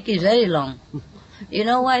the stick is very long. You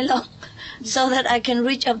know why long? So that I can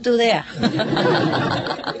reach up to there.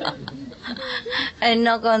 And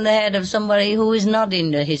knock on the head of somebody who is not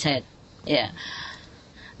in his head. Yeah.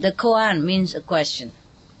 The koan means a question.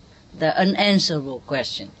 The unanswerable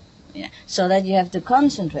question. Yeah. So that you have to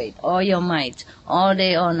concentrate all your might, all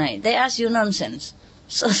day, all night. They ask you nonsense.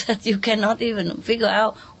 So that you cannot even figure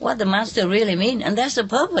out what the master really means. And that's the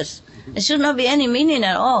purpose. There should not be any meaning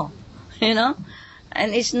at all. And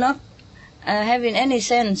it's not having any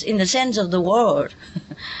sense in the sense of the word.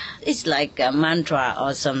 It's like a mantra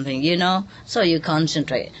or something, so you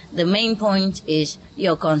concentrate. The main point is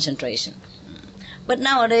your concentration. But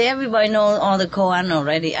nowadays, everybody knows all the koan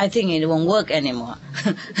already. I think it won't work anymore.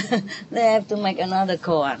 They have to make another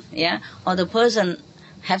koan, Or the person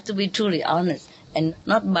have to be truly honest and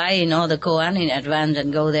not buying all the koan in advance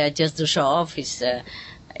and go there just to show off his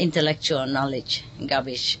intellectual knowledge,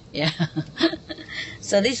 garbage,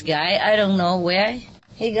 So this guy, I don't know where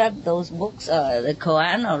he got those books, the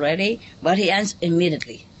koan already, but he answered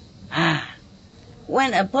immediately.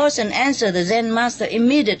 When a person answers the Zen master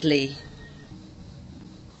immediately,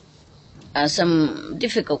 some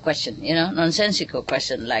difficult question, nonsensical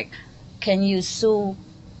question like, can you sue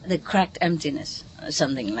the cracked emptiness, or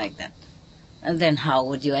something like that? And then how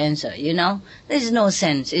would you answer, There's no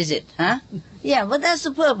sense, is it, huh? Yeah, but that's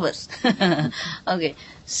the purpose. Okay,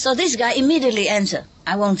 so this guy immediately answered.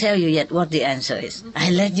 I won't tell you yet what the answer is. I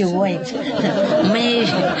let you wait.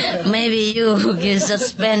 maybe you can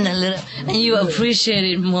suspend a little and you appreciate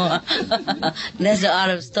it more. That's the art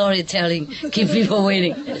of storytelling. Keep people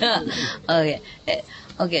waiting. Okay,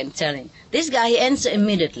 I'm telling. This guy, he answered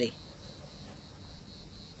immediately.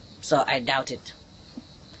 So I doubt it.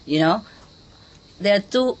 There are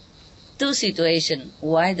two situations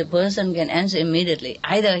why the person can answer immediately.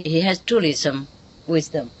 Either he has truly some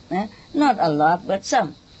wisdom, not a lot, but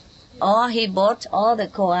some. Or he bought all the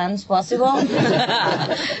koans possible,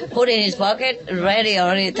 put in his pocket, ready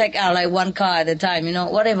already, take out like one card at a time,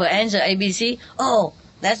 whatever answer, ABC,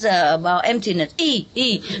 that's about emptiness, E.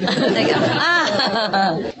 They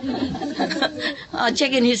go,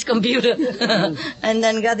 checking his computer, and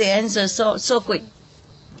then got the answer so quick.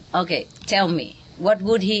 Okay, tell me, what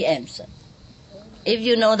would he answer? If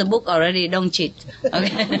you know the book already, don't cheat.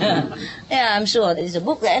 Okay? Yeah, I'm sure it's a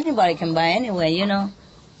book that anybody can buy anyway,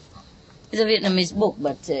 It's a Vietnamese book,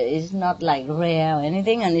 but it's not like rare or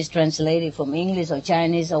anything, and it's translated from English or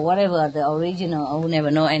Chinese or whatever, the original, I'll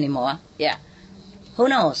never know anymore. Yeah. Who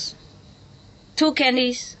knows? 2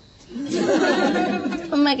 candies?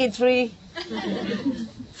 Make it 3?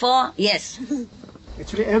 4? Yes.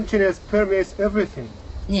 Actually, emptiness permeates everything.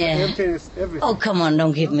 Yeah. Emptiness, everything. Oh, come on,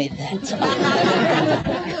 don't give me that.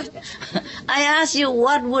 I asked you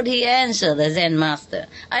what would he answer, the Zen master.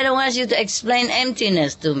 I don't ask you to explain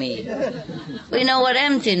emptiness to me. We know what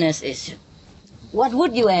emptiness is. What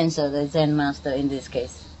would you answer the Zen master in this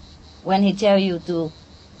case? When he tell you to,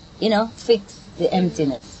 fix the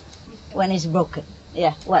emptiness. When it's broken.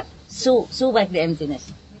 Yeah, what? Sew back the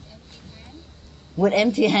emptiness. With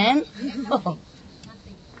empty hand? Oh.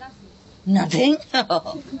 Nothing?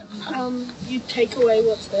 You take away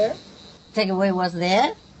what's there. Take away what's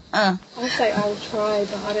there? I say I'll try,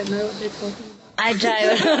 but I don't know what they're talking about. I try,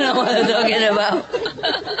 but I don't know what they're talking about.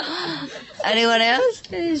 Anyone else?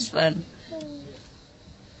 It's fun.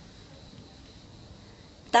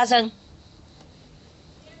 Ta-sung.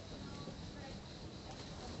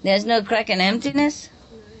 There's no crack and emptiness?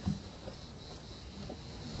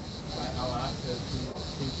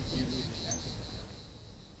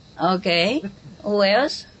 Okay. Who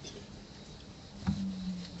else?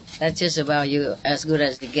 That's just about you, as good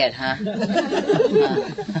as you get, huh?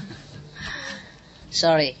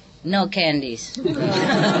 Sorry, no candies. Too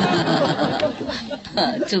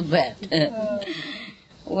bad.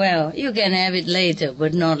 Well, you can have it later,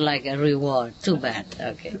 but not like a reward. Too bad.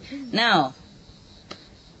 Okay. Now,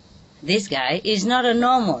 this guy is not a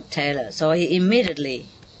normal tailor, so he immediately,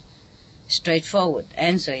 straightforward,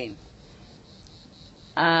 answer him.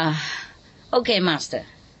 Okay, master.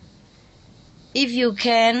 If you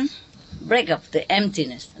can break up the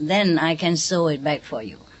emptiness, then I can sew it back for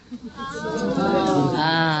you.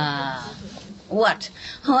 What?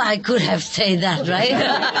 Oh, I could have said that, right?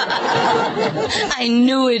 I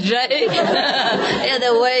knew it, right? Yeah,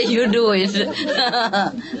 the way you do it.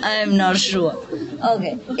 I'm not sure.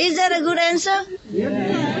 Okay. Is that a good answer?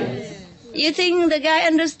 Yes. You think the guy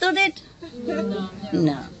understood it?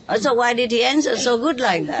 No. So why did he answer so good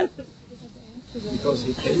like that? Because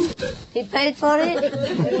he paid for it. He paid for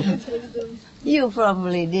it? You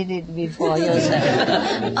probably did it before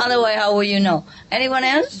yourself. Otherwise, how will you know? Anyone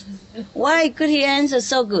else? Why could he answer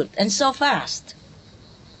so good and so fast?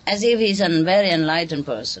 As if he's a very enlightened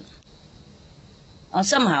person. Or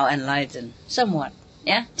somehow enlightened. Somewhat.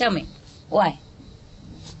 Yeah? Tell me. Why?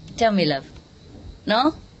 Tell me, love.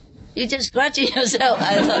 No? You just scratching yourself.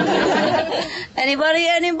 I thought.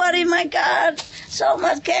 Anybody? My God. So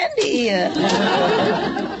much candy here.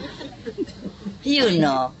 You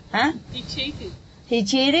know, huh? He cheated. He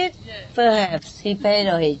cheated? Yeah. Perhaps. He paid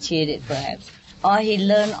or he cheated, perhaps. Or he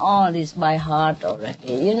learned all this by heart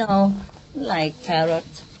already. You know, like parrot.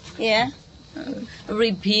 Yeah?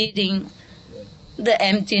 Repeating the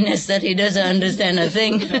emptiness that he doesn't understand a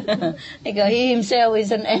thing. Because he himself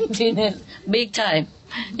is an emptiness, big time.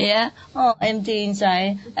 Yeah? Oh, empty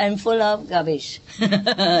inside and full of garbage.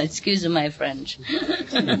 Excuse my French.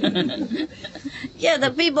 Yeah,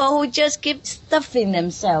 the people who just keep stuffing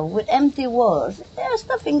themselves with empty words, they are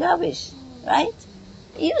stuffing garbage, right?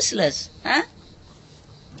 Useless, huh?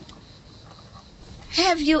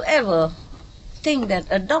 Have you ever think that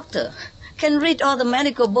a doctor can read all the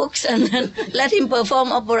medical books and then let him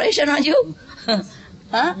perform operation on you?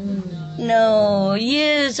 Huh? No,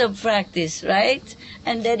 years of practice, right?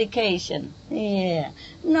 And dedication. Yeah.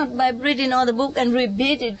 Not by reading all the book and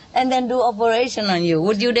repeat it and then do operation on you.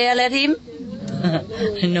 Would you dare let him?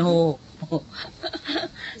 No.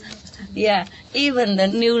 Yeah, even the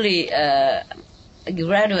newly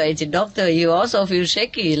graduated doctor, you also feel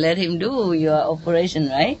shaky. Let him do your operation,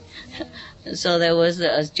 right? So there was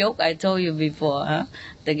a joke I told you before, huh?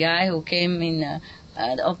 The guy who came in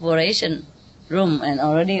the operation room and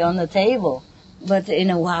already on the table. But in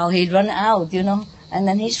a while he'd run out, you know. And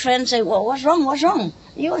then his friend said, well, what's wrong?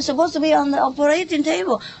 You were supposed to be on the operating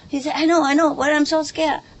table. He said, I know, but I'm so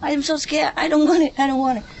scared. I don't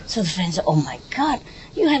want it. So the friend said, oh my God,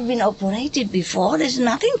 you have been operated before. There's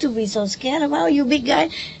nothing to be so scared about, you big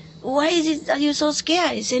guy. Why are you so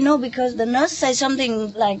scared? He said, no, because the nurse said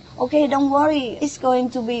something like, okay, don't worry. It's going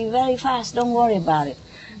to be very fast. Don't worry about it.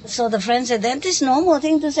 So the friend said, that is normal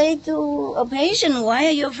thing to say to a patient. Why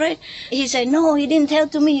are you afraid? He said, no, he didn't tell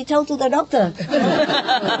to me. He told to the doctor.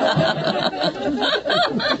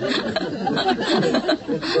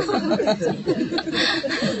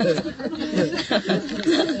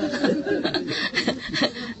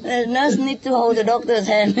 The nurse needs to hold the doctor's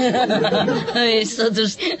hand. So to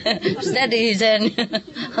steady his hand.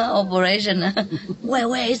 Operation.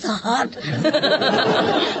 Where is the heart?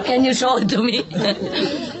 Can you show it to me?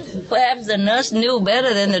 Perhaps the nurse knew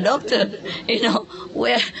better than the doctor, you know,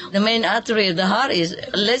 where the main artery of the heart is,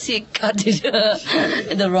 unless he cut it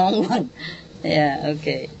the wrong one. Yeah,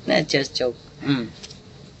 okay. That's just joke.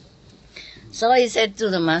 So he said to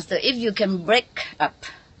the master, if you can break up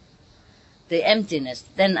the emptiness,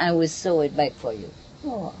 then I will sew it back for you.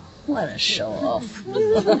 Oh, what a show off.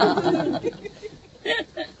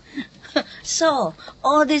 So,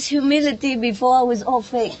 all this humility before was all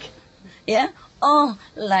fake. Yeah? All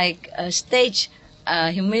like stage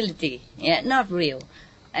humility. Yeah, not real.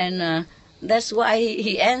 And that's why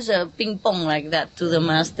he answered ping pong like that to the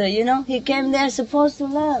master. You know, he came there supposed to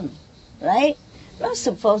learn, right? Not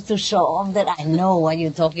supposed to show off that I know what you're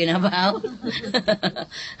talking about.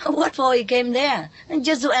 What for he came there? And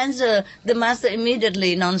just to answer the master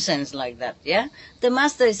immediately nonsense like that, yeah? The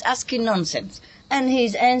master is asking nonsense, and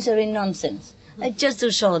he's answering nonsense. Just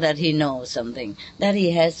to show that he knows something, that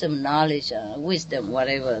he has some knowledge, wisdom,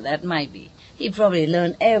 whatever that might be. He probably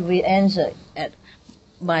learned every answer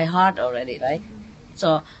by heart already, right?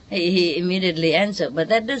 So he immediately answered, but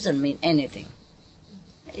that doesn't mean anything.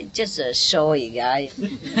 He's just a showy guy.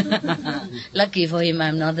 Lucky for him,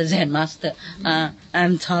 I'm not the Zen master.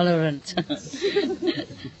 I'm tolerant,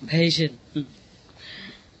 patient.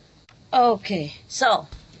 Okay, so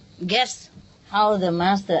guess how the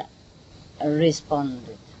master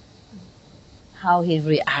responded, how he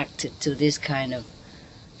reacted to this kind of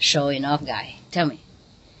showing off guy. Tell me.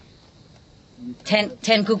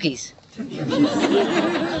 10 cookies.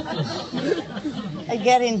 I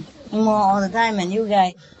get in more all the time, and you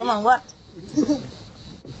guys, come on, what?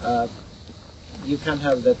 You can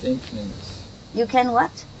have that emptiness. You can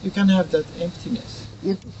what? You can have that emptiness.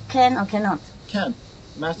 You can or cannot? Can.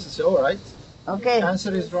 Master says, all right. Okay.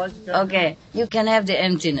 Answer is right. Okay, you can have the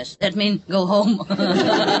emptiness. That means go home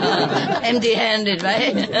empty-handed,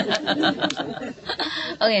 right?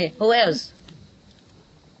 Okay, who else?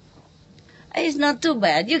 It's not too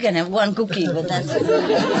bad. You can have one cookie, but that's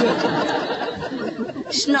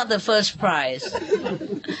it's not the first prize.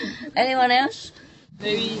 Anyone else?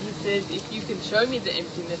 Maybe he said, if you can show me the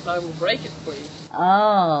emptiness, I will break it for you.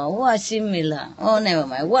 Oh, what similar. Oh, never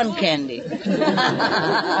mind. One candy.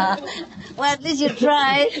 Well, at least you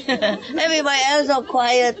tried. Everybody else are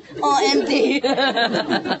quiet or empty.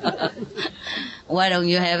 Why don't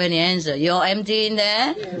you have any answer? You're empty in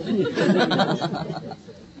there?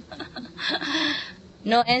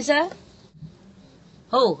 No answer?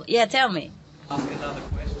 Oh, yeah, tell me. Ask another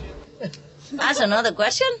question. Ask another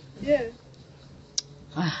question? Yeah.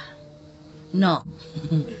 No.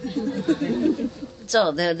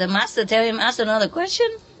 So the master tell him, ask another question?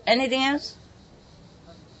 Anything else?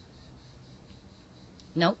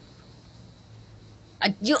 No.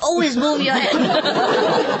 You always move your hand.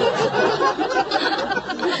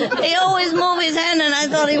 He always moved his hand, and I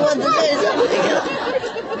thought he wanted to say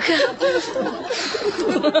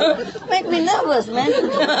something. Make me nervous, man.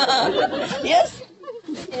 Yes?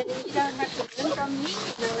 You don't have to learn from me,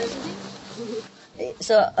 no, isn't it?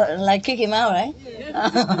 So, like kick him out, right?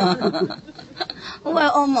 Yeah.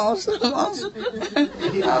 Well, almost.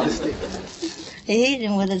 He hit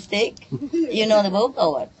him with a stick. You know the book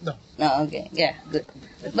or what? No. No, okay, yeah, good.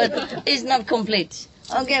 But it's not complete.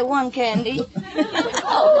 Okay, one candy.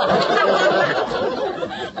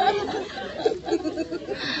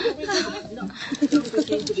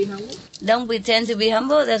 Don't pretend to be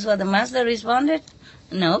humble. That's what the master responded.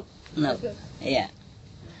 No. Yeah.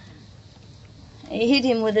 He hit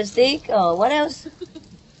him with a stick, or what else?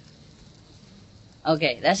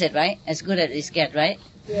 Okay, that's it, right? As good as it gets, right?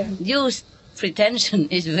 Yeah. Use pretension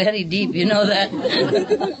is very deep, you know that?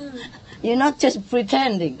 You're not just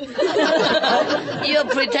pretending. You're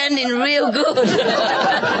pretending real good.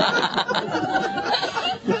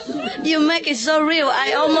 You make it so real,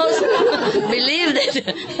 I almost believed it.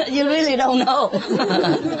 You really don't know.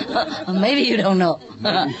 Maybe you don't know.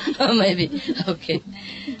 Maybe. Okay.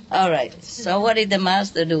 All right. So what did the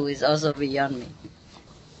master do is also beyond me.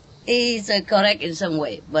 He's correct in some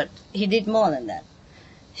way, but he did more than that.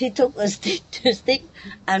 He took a stick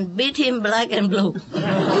and beat him black and blue.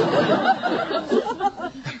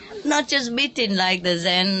 Not just beating like the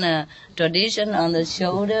Zen tradition on the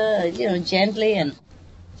shoulder, gently and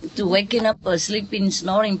to waking up a sleeping,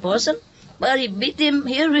 snoring person, but he beat him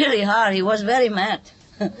here really hard. He was very mad.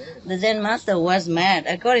 The Zen master was mad,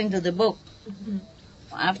 according to the book.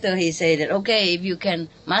 After he said that, okay, if you can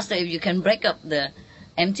break up the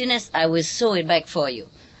emptiness, I will sew it back for you.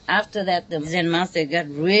 After that, the Zen master got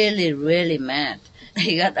really, really mad.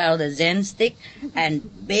 He got out the Zen stick and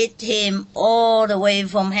beat him all the way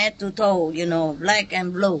from head to toe, black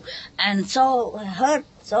and blue. And so hurt,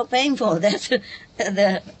 so painful that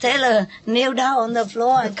the tailor kneeled down on the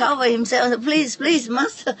floor and covered himself. Please,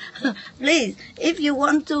 master, please, if you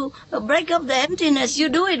want to break up the emptiness, you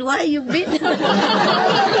do it. Why you beat me?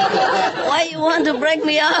 Why you want to break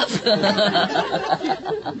me up?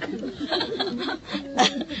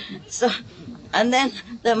 And then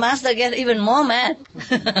the master get even more mad.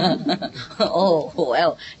 Oh,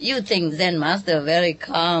 well, you think Zen master very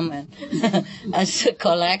calm and as a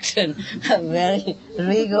collection, very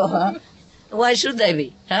regal, huh? Why should they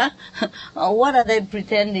be, huh? What are they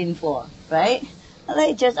pretending for, right?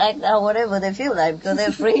 They just act out whatever they feel like because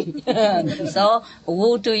they're free. So,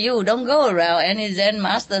 woe to you. Don't go around any Zen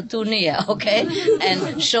master too near, okay?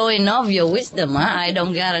 And showing off your wisdom, huh? I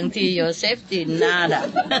don't guarantee your safety, nada.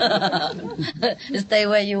 Stay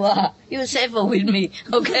where you are. You're safer with me,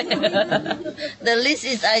 okay? The least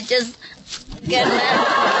is I just get mad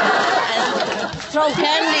and throw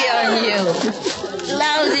candy on you.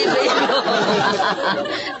 Lousy people.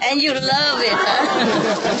 And you love it, huh?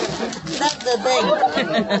 That's the thing.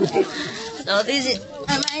 So this is,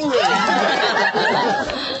 I'm angry.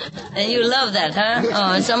 And you love that, huh?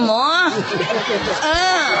 Oh, some more?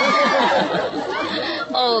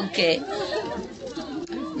 Okay.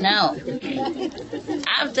 Now,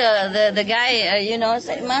 after the guy,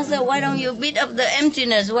 said, Master, why don't you beat up the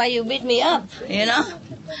emptiness? Why you beat me up,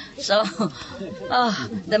 So,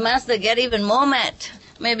 the master get even more mad.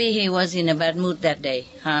 Maybe he was in a bad mood that day,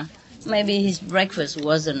 huh? Maybe his breakfast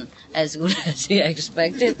wasn't as good as he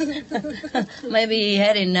expected. Maybe he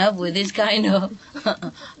had enough with this kind of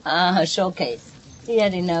showcase. He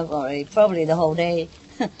had enough already, probably the whole day.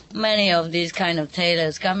 Many of these kind of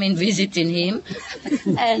tailors come in visiting him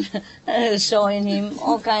and showing him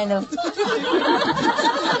all kind of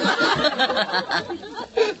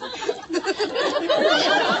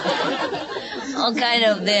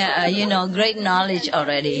their, great knowledge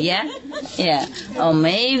already, yeah? Yeah. Or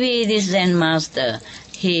maybe this Zen master,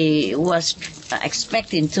 he was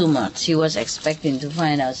expecting too much. He was expecting to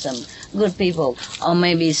find out some good people. Or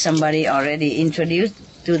maybe somebody already introduced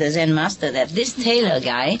to the Zen master that this tailor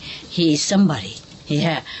guy, he is somebody.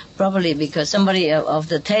 Yeah, probably because somebody of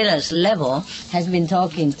the tailor's level has been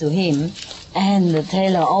talking to him, and the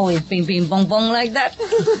tailor always ping, ping, bong, bong like that.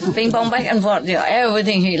 Ping, pong, back and forth.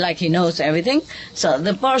 Everything he knows everything. So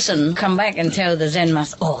the person come back and tell the Zen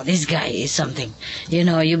master, oh, this guy is something.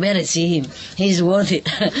 You better see him. He's worth it.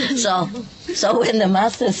 So when the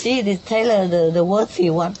master see this tailor, the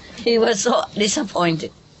worthy one, he was so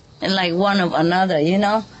disappointed. And like one of another,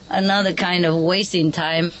 another kind of wasting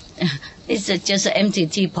time. It's just an empty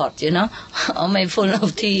teapot, or maybe full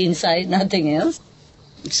of tea inside, nothing else.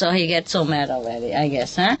 So he gets so mad already, I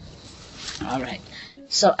guess, huh? All right.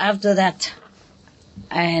 So after that,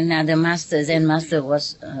 and the Zen master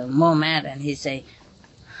was more mad, and he say,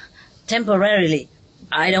 temporarily,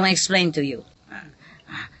 I don't explain to you.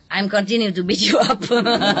 I'm continuing to beat you up.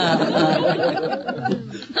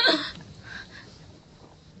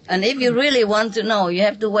 And if you really want to know, you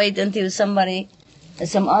have to wait until some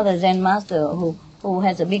other Zen master who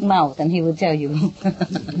has a big mouth, and he will tell you.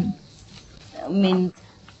 I mean,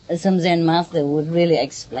 some Zen master would really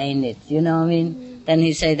explain it, Then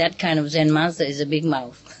he say that kind of Zen master is a big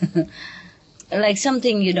mouth. Like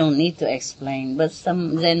something you don't need to explain, but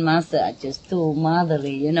some Zen master are just too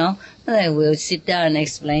motherly, They will sit down and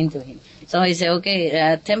explain to him. So he say,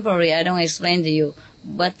 okay, temporary, I don't explain to you,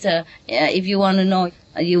 but if you want to know,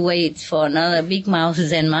 you wait for another big mouth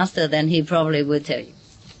Zen master, then he probably will tell you.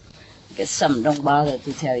 Because some don't bother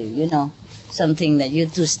to tell you, something that you're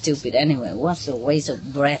too stupid anyway. What's a waste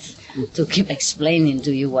of breath to keep explaining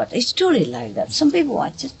to you what? It's truly like that. Some people are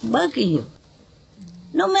just bugging you.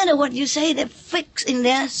 No matter what you say, they're fixed in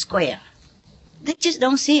their square. They just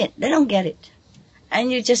don't see it. They don't get it.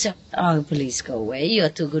 And you just say, oh, please go away. You're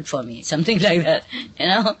too good for me. Something like that,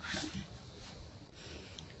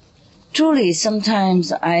 Truly,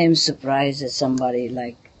 sometimes I am surprised at somebody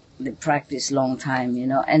like they practice long time,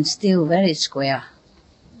 and still very square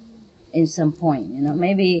in some point,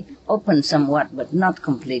 maybe open somewhat, but not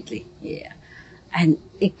completely, yeah. And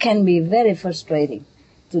it can be very frustrating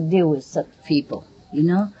to deal with such people,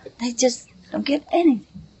 They just don't get anything.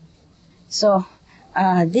 So,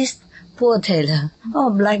 this poor tailor,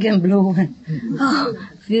 black and blue, and,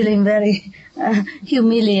 feeling very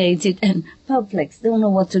humiliated and perplexed, don't know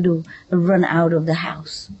what to do, run out of the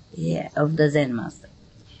house, of the Zen master.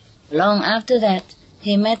 Long after that,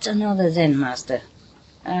 he met another Zen master,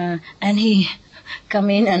 and he come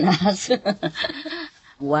in and ask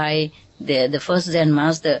why the first Zen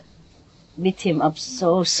master beat him up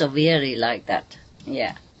so severely like that.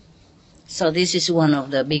 Yeah. So this is one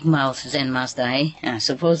of the big mouth Zen master,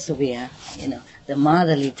 supposed to be, the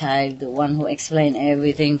motherly type, the one who explain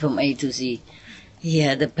everything from A to Z.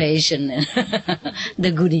 Yeah, the patient,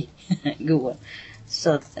 the goodie, good one.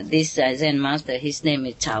 So this Zen master, his name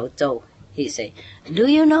is Cao Zhou. He say, do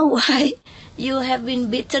you know why you have been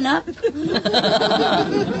beaten up?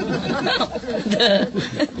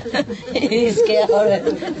 He's scared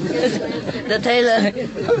already. The tailor,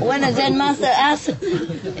 when a Zen master asked,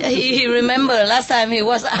 he remembered last time he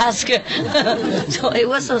was asked. So he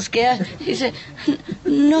was so scared. He said,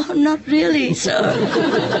 no, not really, sir.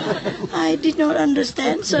 I did not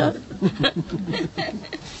understand, sir.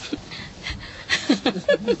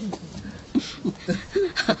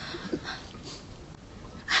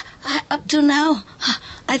 Up to now,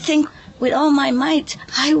 I think with all my might,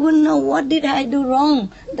 I wouldn't know what did I do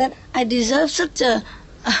wrong that I deserve such a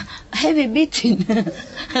heavy beating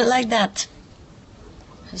like that.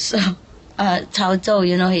 So, Cao Zhou,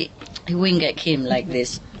 he winked at him like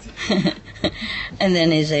this. And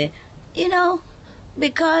then he said,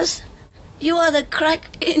 because you are the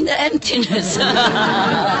crack in the emptiness.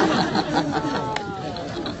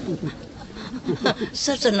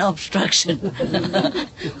 Such an obstruction.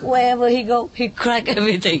 Wherever he go, he crack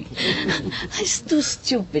everything. It's too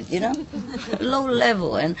stupid, low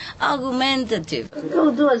level and argumentative.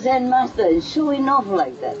 Go to a Zen master and showing off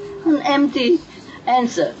like that. An empty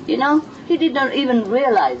answer, He did not even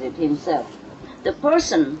realize it himself. The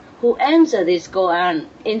person who answered this koan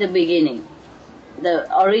in the beginning, the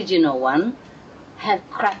original one, had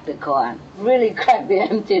cracked the koan, really cracked the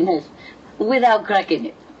emptiness without cracking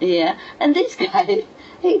it. Yeah, and this guy,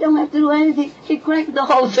 he don't have to do anything. He cracked the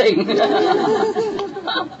whole thing.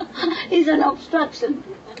 He's an obstruction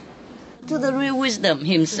to the real wisdom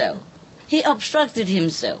himself. He obstructed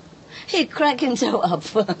himself. He cracked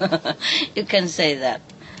himself up. You can say that.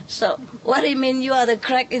 So, what do you mean you are the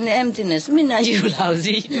crack in the emptiness? Mean are you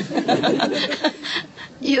lousy?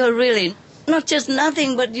 You're really not just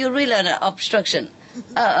nothing, but you're really an obstruction,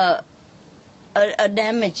 a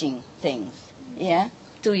damaging thing,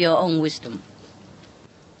 to your own wisdom.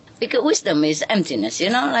 Because wisdom is emptiness,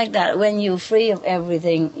 like that. When you're free of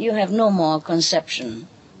everything, you have no more conception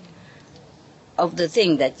of the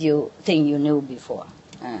thing that you think you knew before.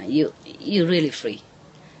 You're really free.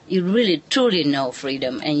 You really truly know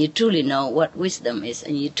freedom, and you truly know what wisdom is,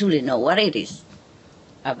 and you truly know what it is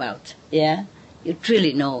about. Yeah, you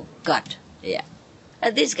truly know God. Yeah.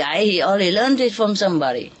 And this guy, he only learned it from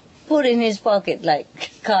somebody. Put in his pocket like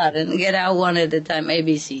card and get out one at a time,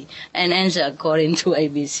 ABC, and answer according to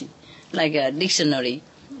ABC, like a dictionary,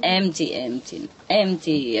 empty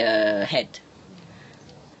head.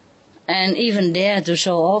 And even dare to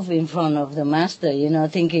show off in front of the master,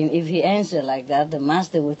 thinking if he answered like that, the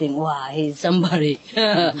master would think, wow, he's somebody.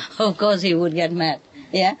 Of course he would get mad.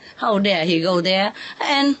 Yeah? How dare he go there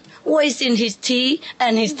and wasting his tea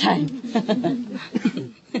and his time.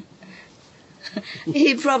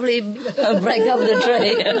 He probably break up the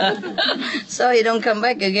tray so he don't come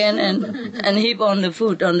back again and heap on the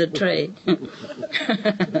food on the tray.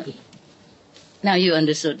 Now you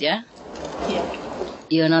understood, yeah? Yeah.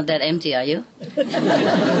 You're not that empty, are you?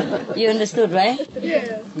 You understood, right?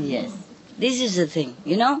 Yeah. Yes. This is the thing,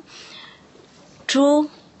 True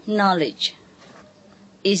knowledge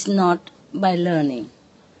is not by learning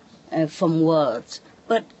from words,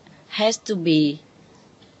 but has to be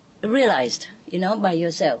realized, by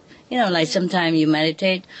yourself. Like sometimes you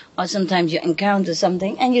meditate or sometimes you encounter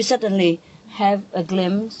something and you suddenly have a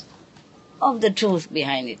glimpse of the truth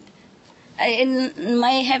behind it. It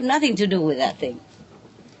might have nothing to do with that thing.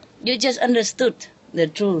 You just understood the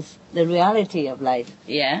truth, the reality of life,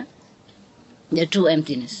 yeah? The true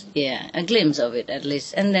emptiness, yeah, a glimpse of it at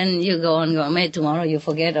least. And then you go on, maybe tomorrow you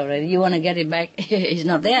forget already. You want to get it back, it's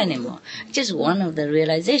not there anymore. Just one of the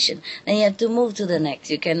realization. And you have to move to the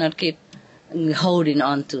next. You cannot keep holding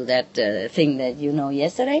on to that thing that you know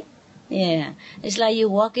yesterday. Yeah, it's like you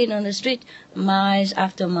walking on the street, miles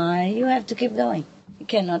after mile, you have to keep going. You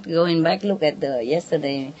cannot going back, look at the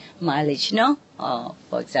yesterday mileage, or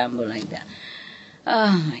for example like that.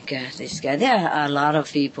 Oh my God, this guy. There are a lot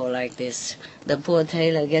of people like this. The poor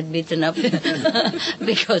tailor get beaten up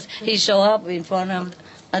because he show up in front of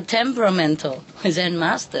a temperamental Zen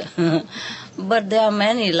master. But there are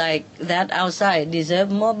many like that outside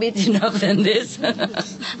deserve more beating up than this.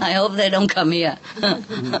 I hope they don't come here.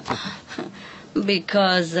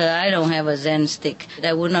 Because I don't have a Zen stick.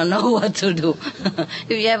 I would not know what to do. If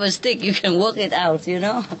you have a stick, you can work it out,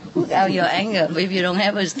 Work out your anger. But if you don't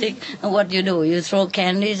have a stick, what do? You throw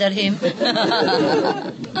candies at him?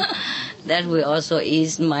 That will also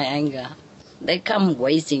ease my anger. They come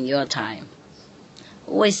wasting your time,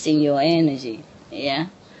 wasting your energy, yeah?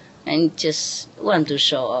 And just want to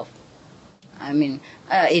show off. I mean,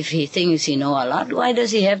 if he thinks he knows a lot, why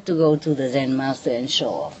does he have to go to the Zen master and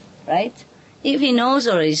show off, right? If he knows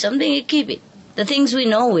already something, he keep it. The things we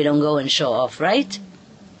know, we don't go and show off, right?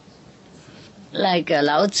 Like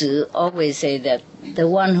Lao Tzu always say that the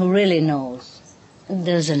one who really knows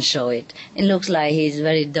doesn't show it. It looks like he's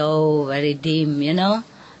very dull, very dim,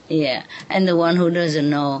 Yeah. And the one who doesn't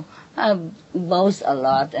know boasts a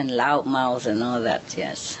lot and loud mouth and all that,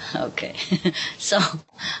 yes. Okay. So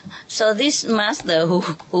this master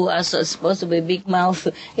who are supposed to be big mouth,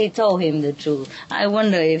 he told him the truth. I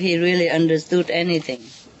wonder if he really understood anything.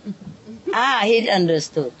 He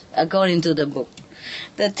understood, according to the book.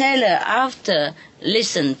 The tailor, after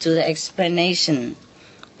listened to the explanation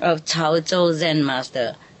of Cao Zhou Zen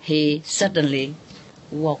master, he suddenly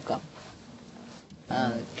woke up.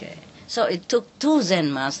 Okay. So it took 2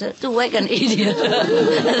 Zen masters to wake an idiot.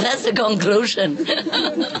 That's the conclusion.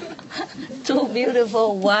 2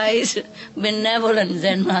 beautiful, wise, benevolent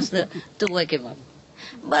Zen masters to wake him up.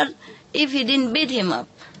 But if he didn't beat him up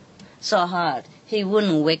so hard, he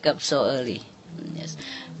wouldn't wake up so early. Yes.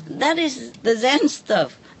 That is the Zen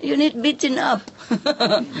stuff. You need beaten up.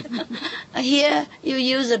 Here, you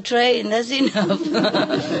use a tray and that's enough.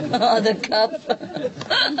 Or the cup.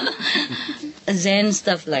 Zen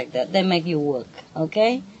stuff like that. They make you work.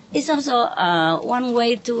 Okay? It's also one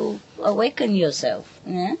way to awaken yourself.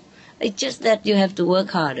 Yeah? It's just that you have to work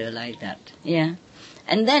harder like that. Yeah?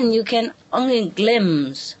 And then you can only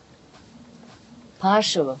glimpse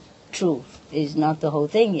partial truth. Is not the whole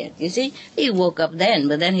thing yet. You see, he woke up then,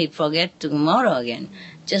 but then he'd forget tomorrow again.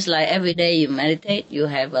 Just like every day you meditate, you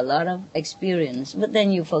have a lot of experience, but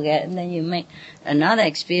then you forget, and then you make another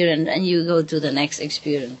experience, and you go to the next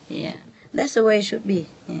experience. Yeah, that's the way it should be.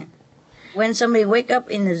 Yeah. When somebody wake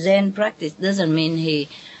up in the Zen practice, doesn't mean he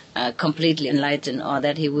completely enlightened or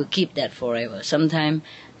that he will keep that forever. Sometimes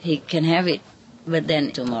he can have it, but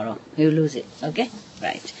then tomorrow he'll lose it. Okay,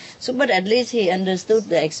 right. So, but at least he understood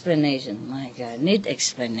the explanation. My God, need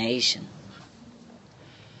explanation.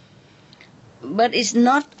 But it's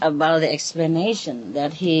not about the explanation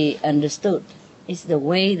that he understood. It's the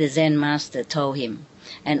way the Zen master told him.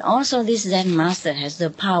 And also this Zen master has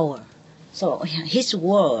the power. So his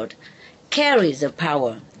word carries the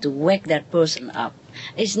power to wake that person up.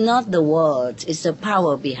 It's not the words, it's the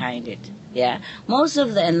power behind it. Yeah, most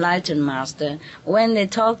of the enlightened master, when they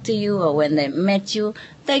talk to you or when they met you,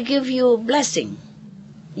 they give you a blessing.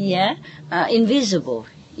 Yeah, invisible.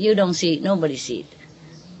 You don't see it, nobody see it.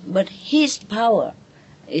 But his power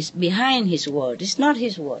is behind his word. It's not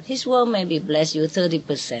his word. His word maybe bless you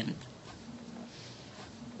 30%.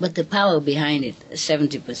 But the power behind it is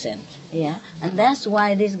 70%. Yeah, and that's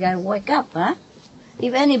why this guy wake up, huh?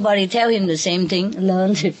 If anybody tell him the same thing,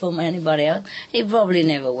 learns it from anybody else, he probably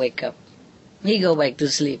never wake up. He go back to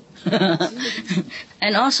sleep.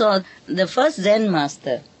 And also, the first Zen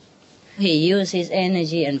master, he used his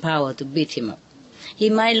energy and power to beat him up.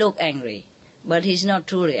 He might look angry, but he's not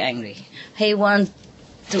truly angry. He wants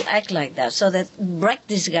to act like that so that break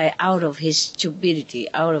this guy out of his stupidity,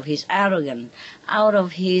 out of his arrogance, out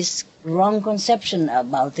of his wrong conception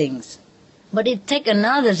about things. But it take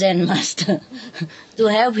another Zen master to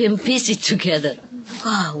help him piece it together.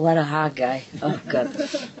 Wow, what a hard guy. Oh, God.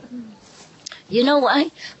 You know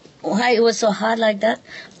why? Why it was so hard like that?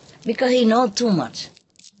 Because he knows too much.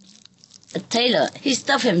 A tailor, he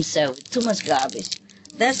stuffed himself with too much garbage.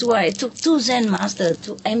 That's why it took two Zen masters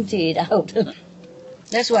to empty it out.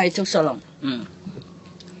 That's why it took so long.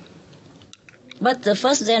 But the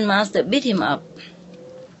first Zen master beat him up.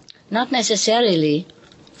 Not necessarily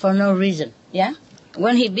for no reason. Yeah?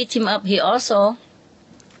 When he beat him up, he also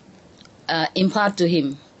imparted to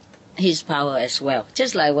him his power as well.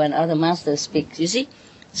 Just like when other masters speak, you see?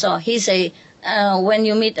 So he say, when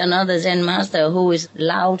you meet another Zen master who is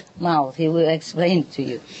loud mouth, he will explain to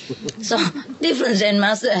you. So different Zen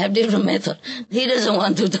masters have different method. He doesn't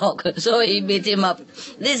want to talk, so he beat him up.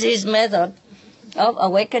 This is his method of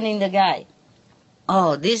awakening the guy.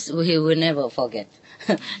 Oh, this he will never forget.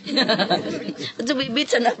 To be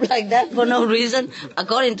beaten up like that for no reason,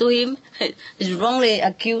 according to him, is wrongly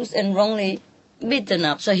accused and wrongly beaten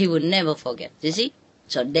up, so he would never forget. You see?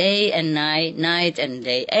 So day and night, night and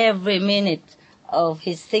day, every minute of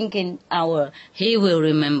his thinking hour, he will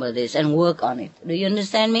remember this and work on it. Do you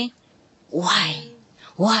understand me? Why?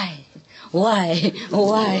 Why? Why?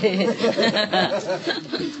 Why?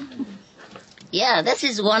 Yeah, this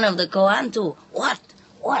is one of the koan too. What?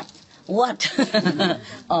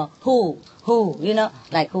 Or who, you know,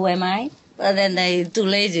 like who am I? But then they too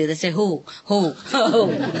lazy, they say who.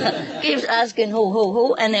 Keeps asking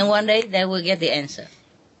who, and then one day they will get the answer.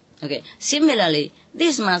 Okay, similarly,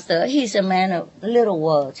 this master, he's a man of little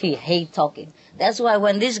words, he hates talking. That's why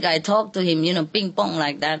when this guy talked to him, you know, ping pong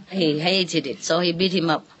like that, he hated it, so he beat him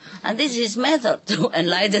up. And this is his method to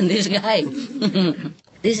enlighten this guy.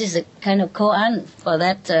 This is a kind of koan for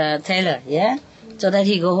that tailor, yeah? So that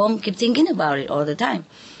he go home, keep thinking about it all the time.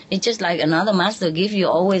 It's just like another master give you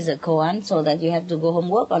always a koan so that you have to go home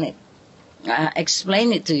work on it.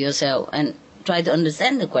 Explain it to yourself and try to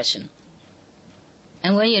understand the question.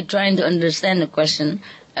 And when you're trying to understand the question,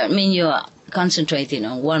 I mean you are concentrating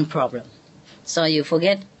on one problem. So you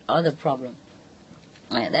forget other problem.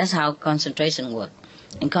 That's how concentration works.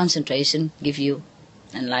 And concentration gives you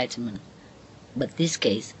enlightenment. But this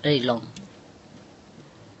case, very long.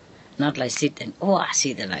 Not like sit and, I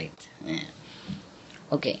see the light. Yeah.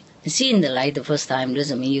 Okay, seeing the light the first time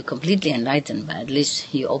doesn't mean you're completely enlightened, but at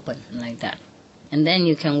least you open like that. And then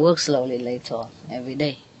you can work slowly later on, every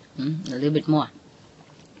day, a little bit more.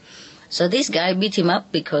 So this guy beat him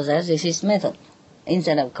up because that is his method.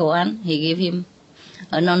 Instead of koan, he gave him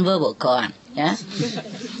a non-verbal koan, yeah?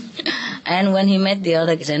 And when he met the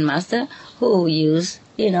other Zen master, who used,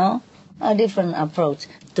 a different approach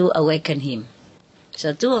to awaken him.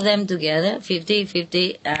 So two of them together,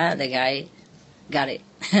 50-50, the guy got it,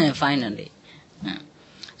 finally.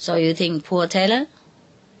 So you think poor Taylor?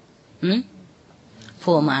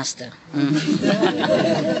 Poor master.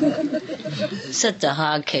 Such a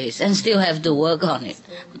hard case, and still have to work on it.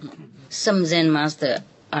 Some Zen masters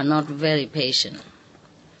are not very patient.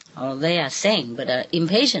 Or they are sane, but are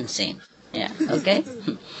impatient sane. Yeah, okay?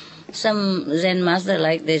 Some Zen master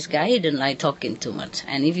like this guy, he didn't like talking too much.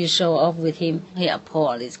 And if you show off with him, he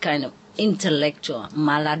appalls. It's kind of intellectual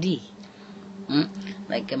malady.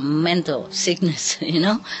 Like a mental sickness,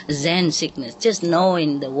 Zen sickness. Just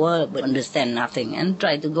knowing the word but understand nothing and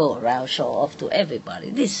try to go around, show off to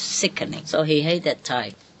everybody. This is sickening. So he hated that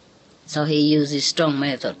type. So he used his strong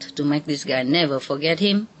method to make this guy never forget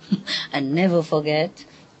him and never forget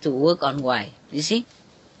to work on why. You see?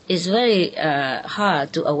 It's very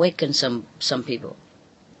hard to awaken some people.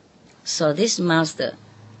 So this master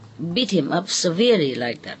beat him up severely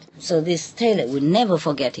like that. So this Taylor will never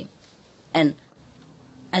forget him. And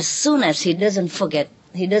as soon as he doesn't forget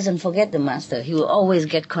the master, he will always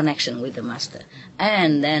get connection with the master.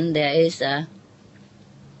 And then there is a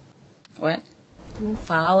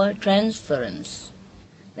power transference.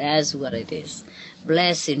 That's what it is.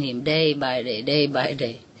 Blessing him day by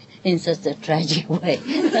day, in such a tragic way.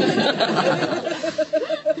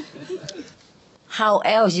 How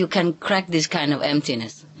else you can crack this kind of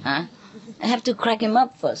emptiness? I have to crack him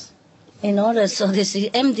up first, in order so this is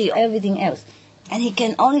empty everything else. And he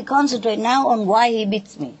can only concentrate now on why he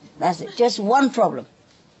beats me. That's it. Just one problem.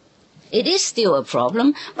 It is still a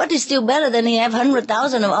problem, but it's still better than he have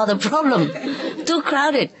 100,000 of other problems. Too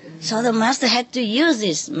crowded. So the master had to use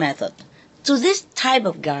this method. To this type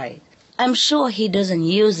of guy, I'm sure he doesn't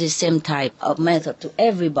use the same type of method to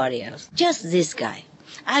everybody else. Just this guy.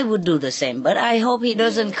 I would do the same, but I hope he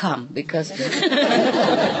doesn't come, because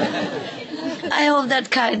I hope that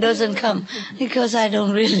guy doesn't come, because I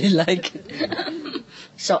don't really like it.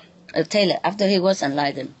 So, Taylor, after he was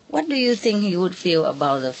enlightened, what do you think he would feel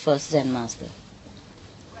about the first Zen master?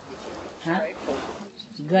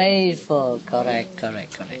 Grateful. Correct.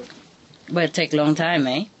 But it take long time,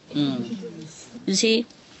 eh? You see,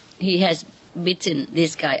 he has beaten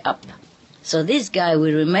this guy up. So this guy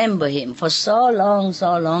will remember him for so long.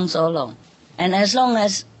 And as long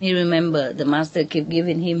as he remember, the master keep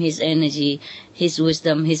giving him his energy, his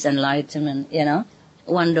wisdom, his enlightenment,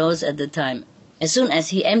 one dose at a time. As soon as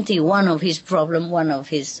he empty one of his problem, one of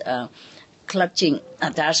his clutching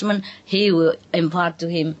attachment, he will impart to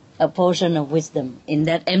him a portion of wisdom in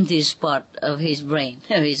that empty spot of his brain,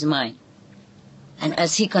 of his mind. And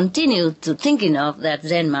as he continued to thinking of that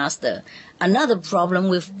Zen master, another problem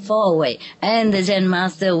will fall away, and the Zen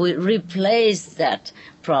master will replace that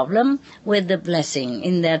problem with the blessing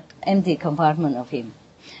in that empty compartment of him,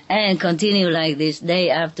 and continue like this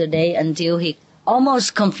day after day until he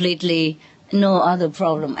almost completely no other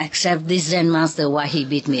problem except this Zen master, why he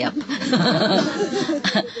beat me up.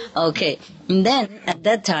 Okay, and then at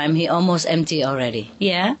that time he almost empty already.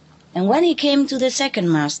 Yeah, and when he came to the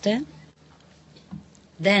second master,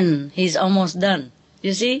 then he's almost done.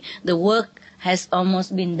 You see, the work has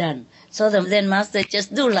almost been done. So the Zen master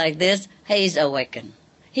just do like this, he is awakened.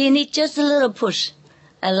 He needs just a little push,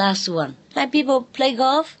 a last one. Like people play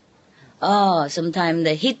golf. Oh, sometimes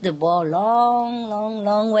they hit the ball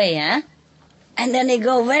long way, and then they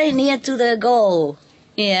go very near to the goal,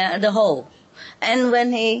 the hole. And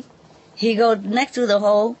when he go next to the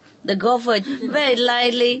hole, the golfer very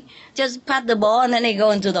lightly just pat the ball, and then he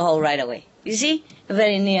go into the hole right away. You see?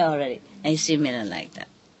 Very near already. And similar like that.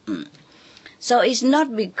 So it's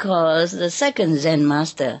not because the second Zen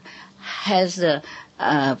master has the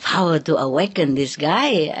power to awaken this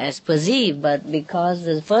guy as perceived, but because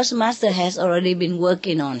the first master has already been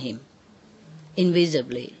working on him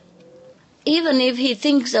invisibly. Even if he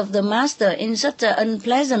thinks of the master in such an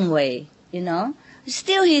unpleasant way,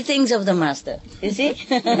 still he thinks of the master, you see?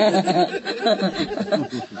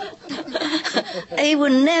 He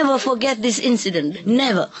will never forget this incident,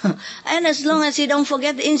 never. And as long as he don't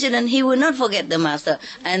forget the incident, he will not forget the master.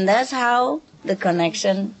 And that's how the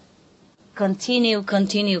connection continue.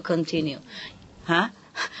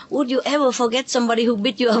 Would you ever forget somebody who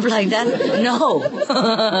beat you up like that?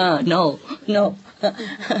 No. No.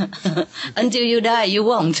 Until you die, you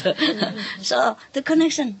won't. So the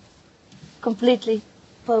connection, completely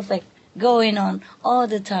perfect, going on all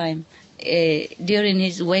the time. During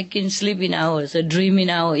his waking, sleeping hours, or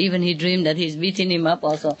dreaming hour, even he dreamed that he's beating him up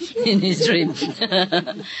also in his dream.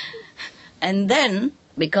 And then,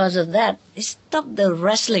 Because of that, he stopped the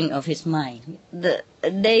wrestling of his mind. The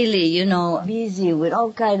daily, busy with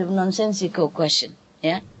all kind of nonsensical question.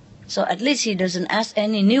 Yeah. So at least he doesn't ask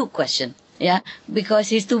any new question. Yeah. Because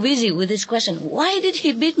he's too busy with his question. Why did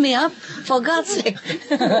he beat me up? For God's sake.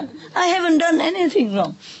 I haven't done anything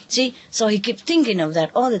wrong. See? So he kept thinking of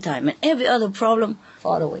that all the time. And every other problem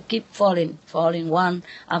fall away. Keep falling one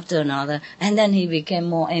after another. And then he became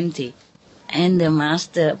more empty. And the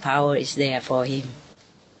master power is there for him.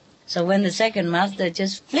 So when the second master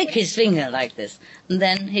just flick his finger like this,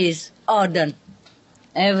 then he's all done.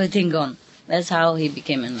 Everything gone. That's how he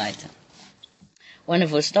became enlightened.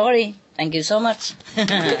 Wonderful story. Thank you so much.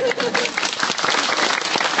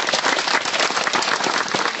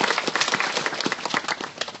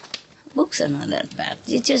 Books are not that bad.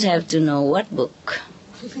 You just have to know what book.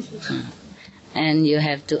 And you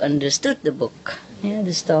have to understood the book. Yeah,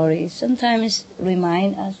 the stories sometimes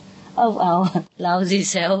remind us of our lousy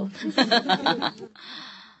self.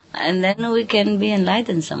 And then we can be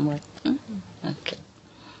enlightened somewhat. Okay.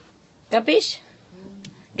 Capish?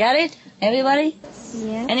 Got it? Everybody?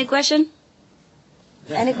 Yeah. Any question?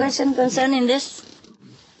 Any question concerning this?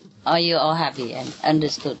 Are you all happy and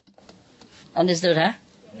understood? Understood, huh?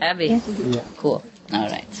 Happy? Yes. Yeah. Cool. All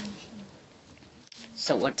right.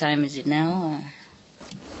 So what time is it now?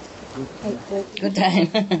 Good time.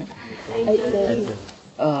 8:30.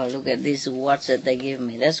 Oh, look at this watch that they give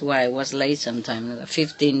me. That's why I was late sometime.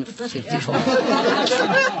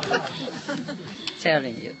 15:54.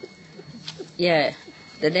 Telling you. Yeah,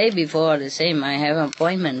 the day before the same, I have an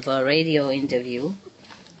appointment for a radio interview,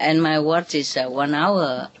 and my watch is 1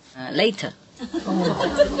 hour later.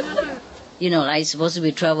 Like it's supposed to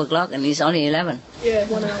be 12 o'clock, and it's only 11. Yeah,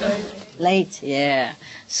 1 hour late. Late, yeah.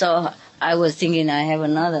 So I was thinking I have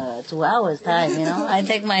another 2 hours time, I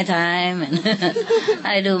take my time and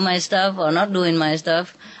I do my stuff or not doing my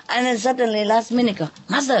stuff. And then suddenly last minute go,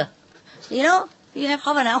 Master, you have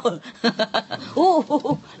half an hour.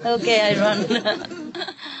 Ooh, okay, I run.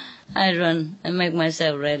 I run and make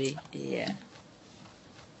myself ready. Yeah.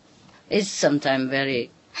 It's sometimes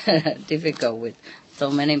very difficult with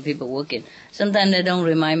so many people working. Sometimes they don't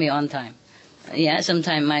remind me on time. Yeah,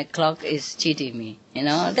 sometimes my clock is cheating me,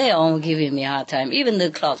 They all giving me a hard time. Even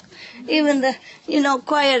the clock. Even the,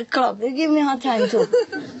 quiet clock. They give me a hard time too.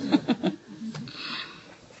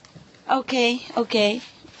 Okay.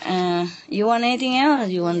 You want anything else?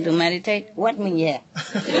 You want to meditate? What me? Yeah.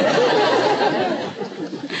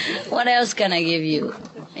 What else can I give you?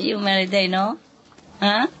 You meditate, no?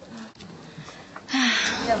 Huh?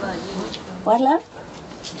 What, love?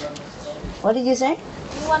 What did you say?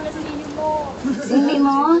 We want to see you more. See me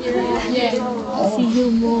more? Yeah. See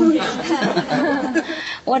you more.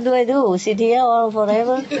 What do I do? Sit here all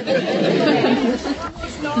forever?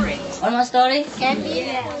 One more story? Candy.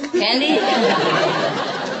 Candy?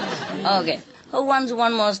 Okay. Who wants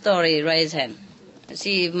one more story? Raise hand.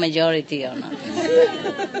 See if majority or not.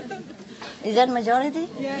 Is that majority?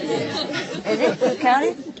 Yeah. Is it? You count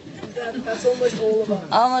it? That's almost all of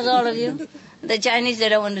us. Almost all of you? The Chinese, they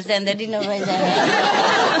don't understand. They didn't raise their hand.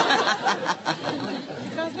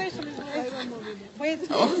 Translation is wait.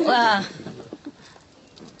 Oh, wow.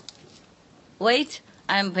 Wait,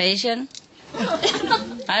 I'm patient.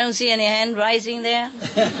 I don't see any hand rising there.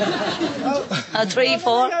 3,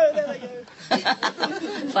 4,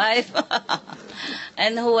 5.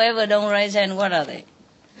 And whoever don't raise hand, what are they?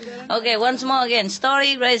 Okay, once more again.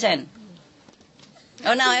 Story, raise hand.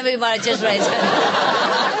 Oh, now everybody just raise hand.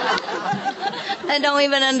 I don't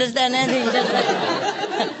even understand anything. Just like,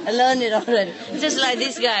 I learned it already. Just like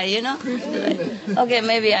this guy, Okay,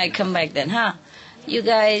 maybe I come back then, huh? You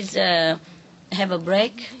guys have a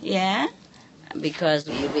break, yeah? Because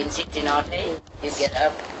you've been sitting all day. You get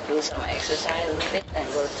up, do some exercise a little bit,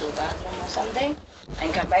 and go to the bathroom or something,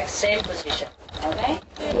 and come back same position, okay?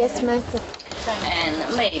 Yes, Master.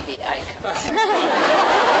 And maybe I come back.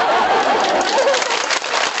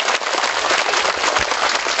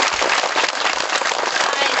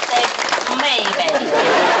 Maybe.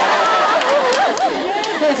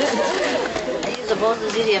 Are you supposed to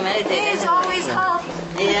sit here meditating? It's always up.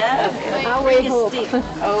 Yeah? Okay. I'll wait hope. Okay.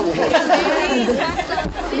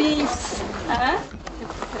 Please. Huh?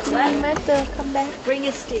 Master, come back. Bring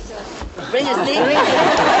a stick. Bring a stick?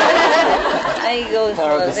 There you go.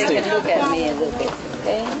 So they can look at me a little bit.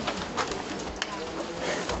 Okay?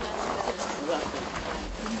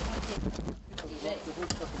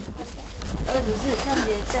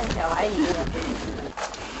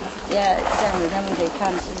 Yeah, 这样子他们可以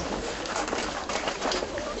看书。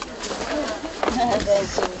对，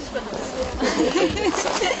是。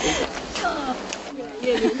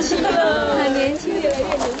越年轻了，很年轻，越来越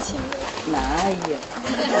年轻了。哪有？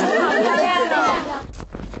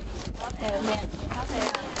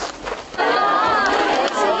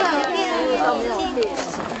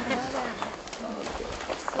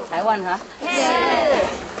台湾哈？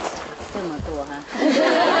这么多哈？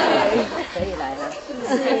可以来了。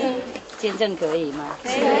签证可以吗？可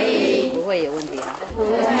以。不会有问题啊？不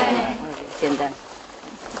会。简单。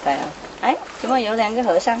来啊！哎，怎么有2个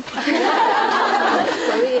和尚？可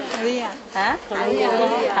以啊！啊？桃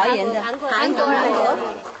园的。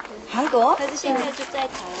韩国？可是现在就在台湾。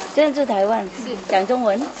现在住台湾，讲中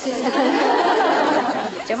文。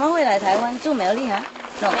怎么会来台湾？住苗栗啊？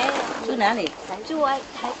没有。住哪里？住台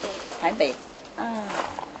北。台北。啊。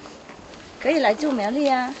可以来住苗栗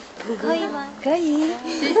啊？可以吗？可以。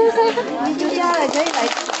你住家了，可以来。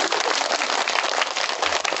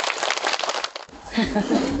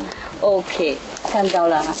OK， 看到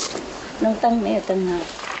了哈。弄灯没有灯啊？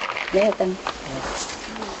没有灯。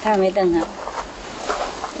他没灯啊？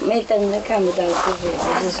没灯都看不到，是不是？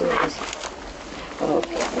不是说不行。OK。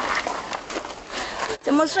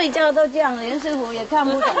怎么睡觉都这样，连师傅也看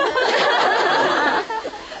不懂。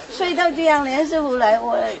睡到这样，连师傅来，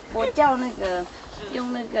我叫那个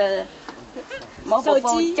用那个某宝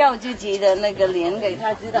宝叫自己的那个脸给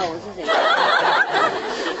他知道我是谁。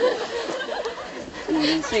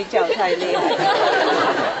你睡觉太厉害了，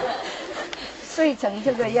睡成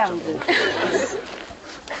这个样子。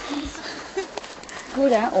忽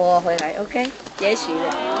然我回来 ，OK， 也许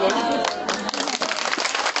了，也许。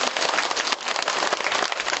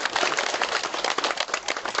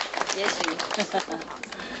也许。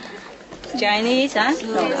Chinese 啊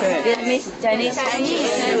 ？Vietnamese Chinese。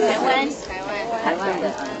台湾的。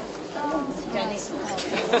Chinese。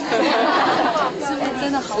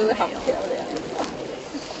真的好美哦。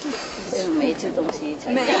没吃东西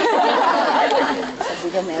才没有，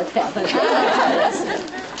比较没有条件。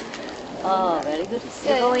哦 ，very good。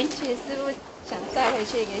对，去师傅想带回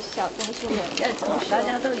去一个小东西。大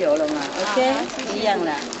家都有了嘛 ，OK， 一样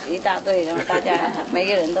的，一大堆，然后大家每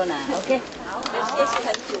个人都拿 ，OK。好，谢谢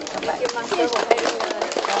很主，拜拜。谢谢。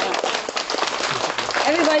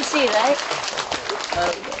Everybody see， 来。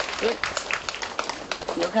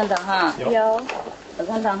有看到哈？有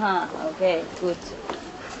看到哈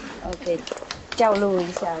 ，OK，good。OK， 教路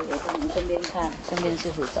一下，也从你身边看，身边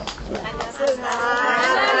师傅走。师傅好。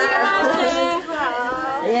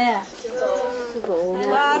Yeah。师傅。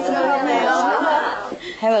哇，师傅好美哦。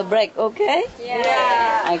Have a break, okay?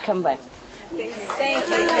 Yeah. I come back. Thank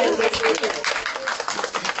you.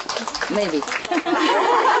 Maybe.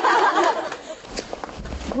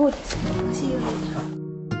 Good.